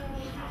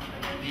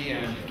 The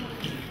end.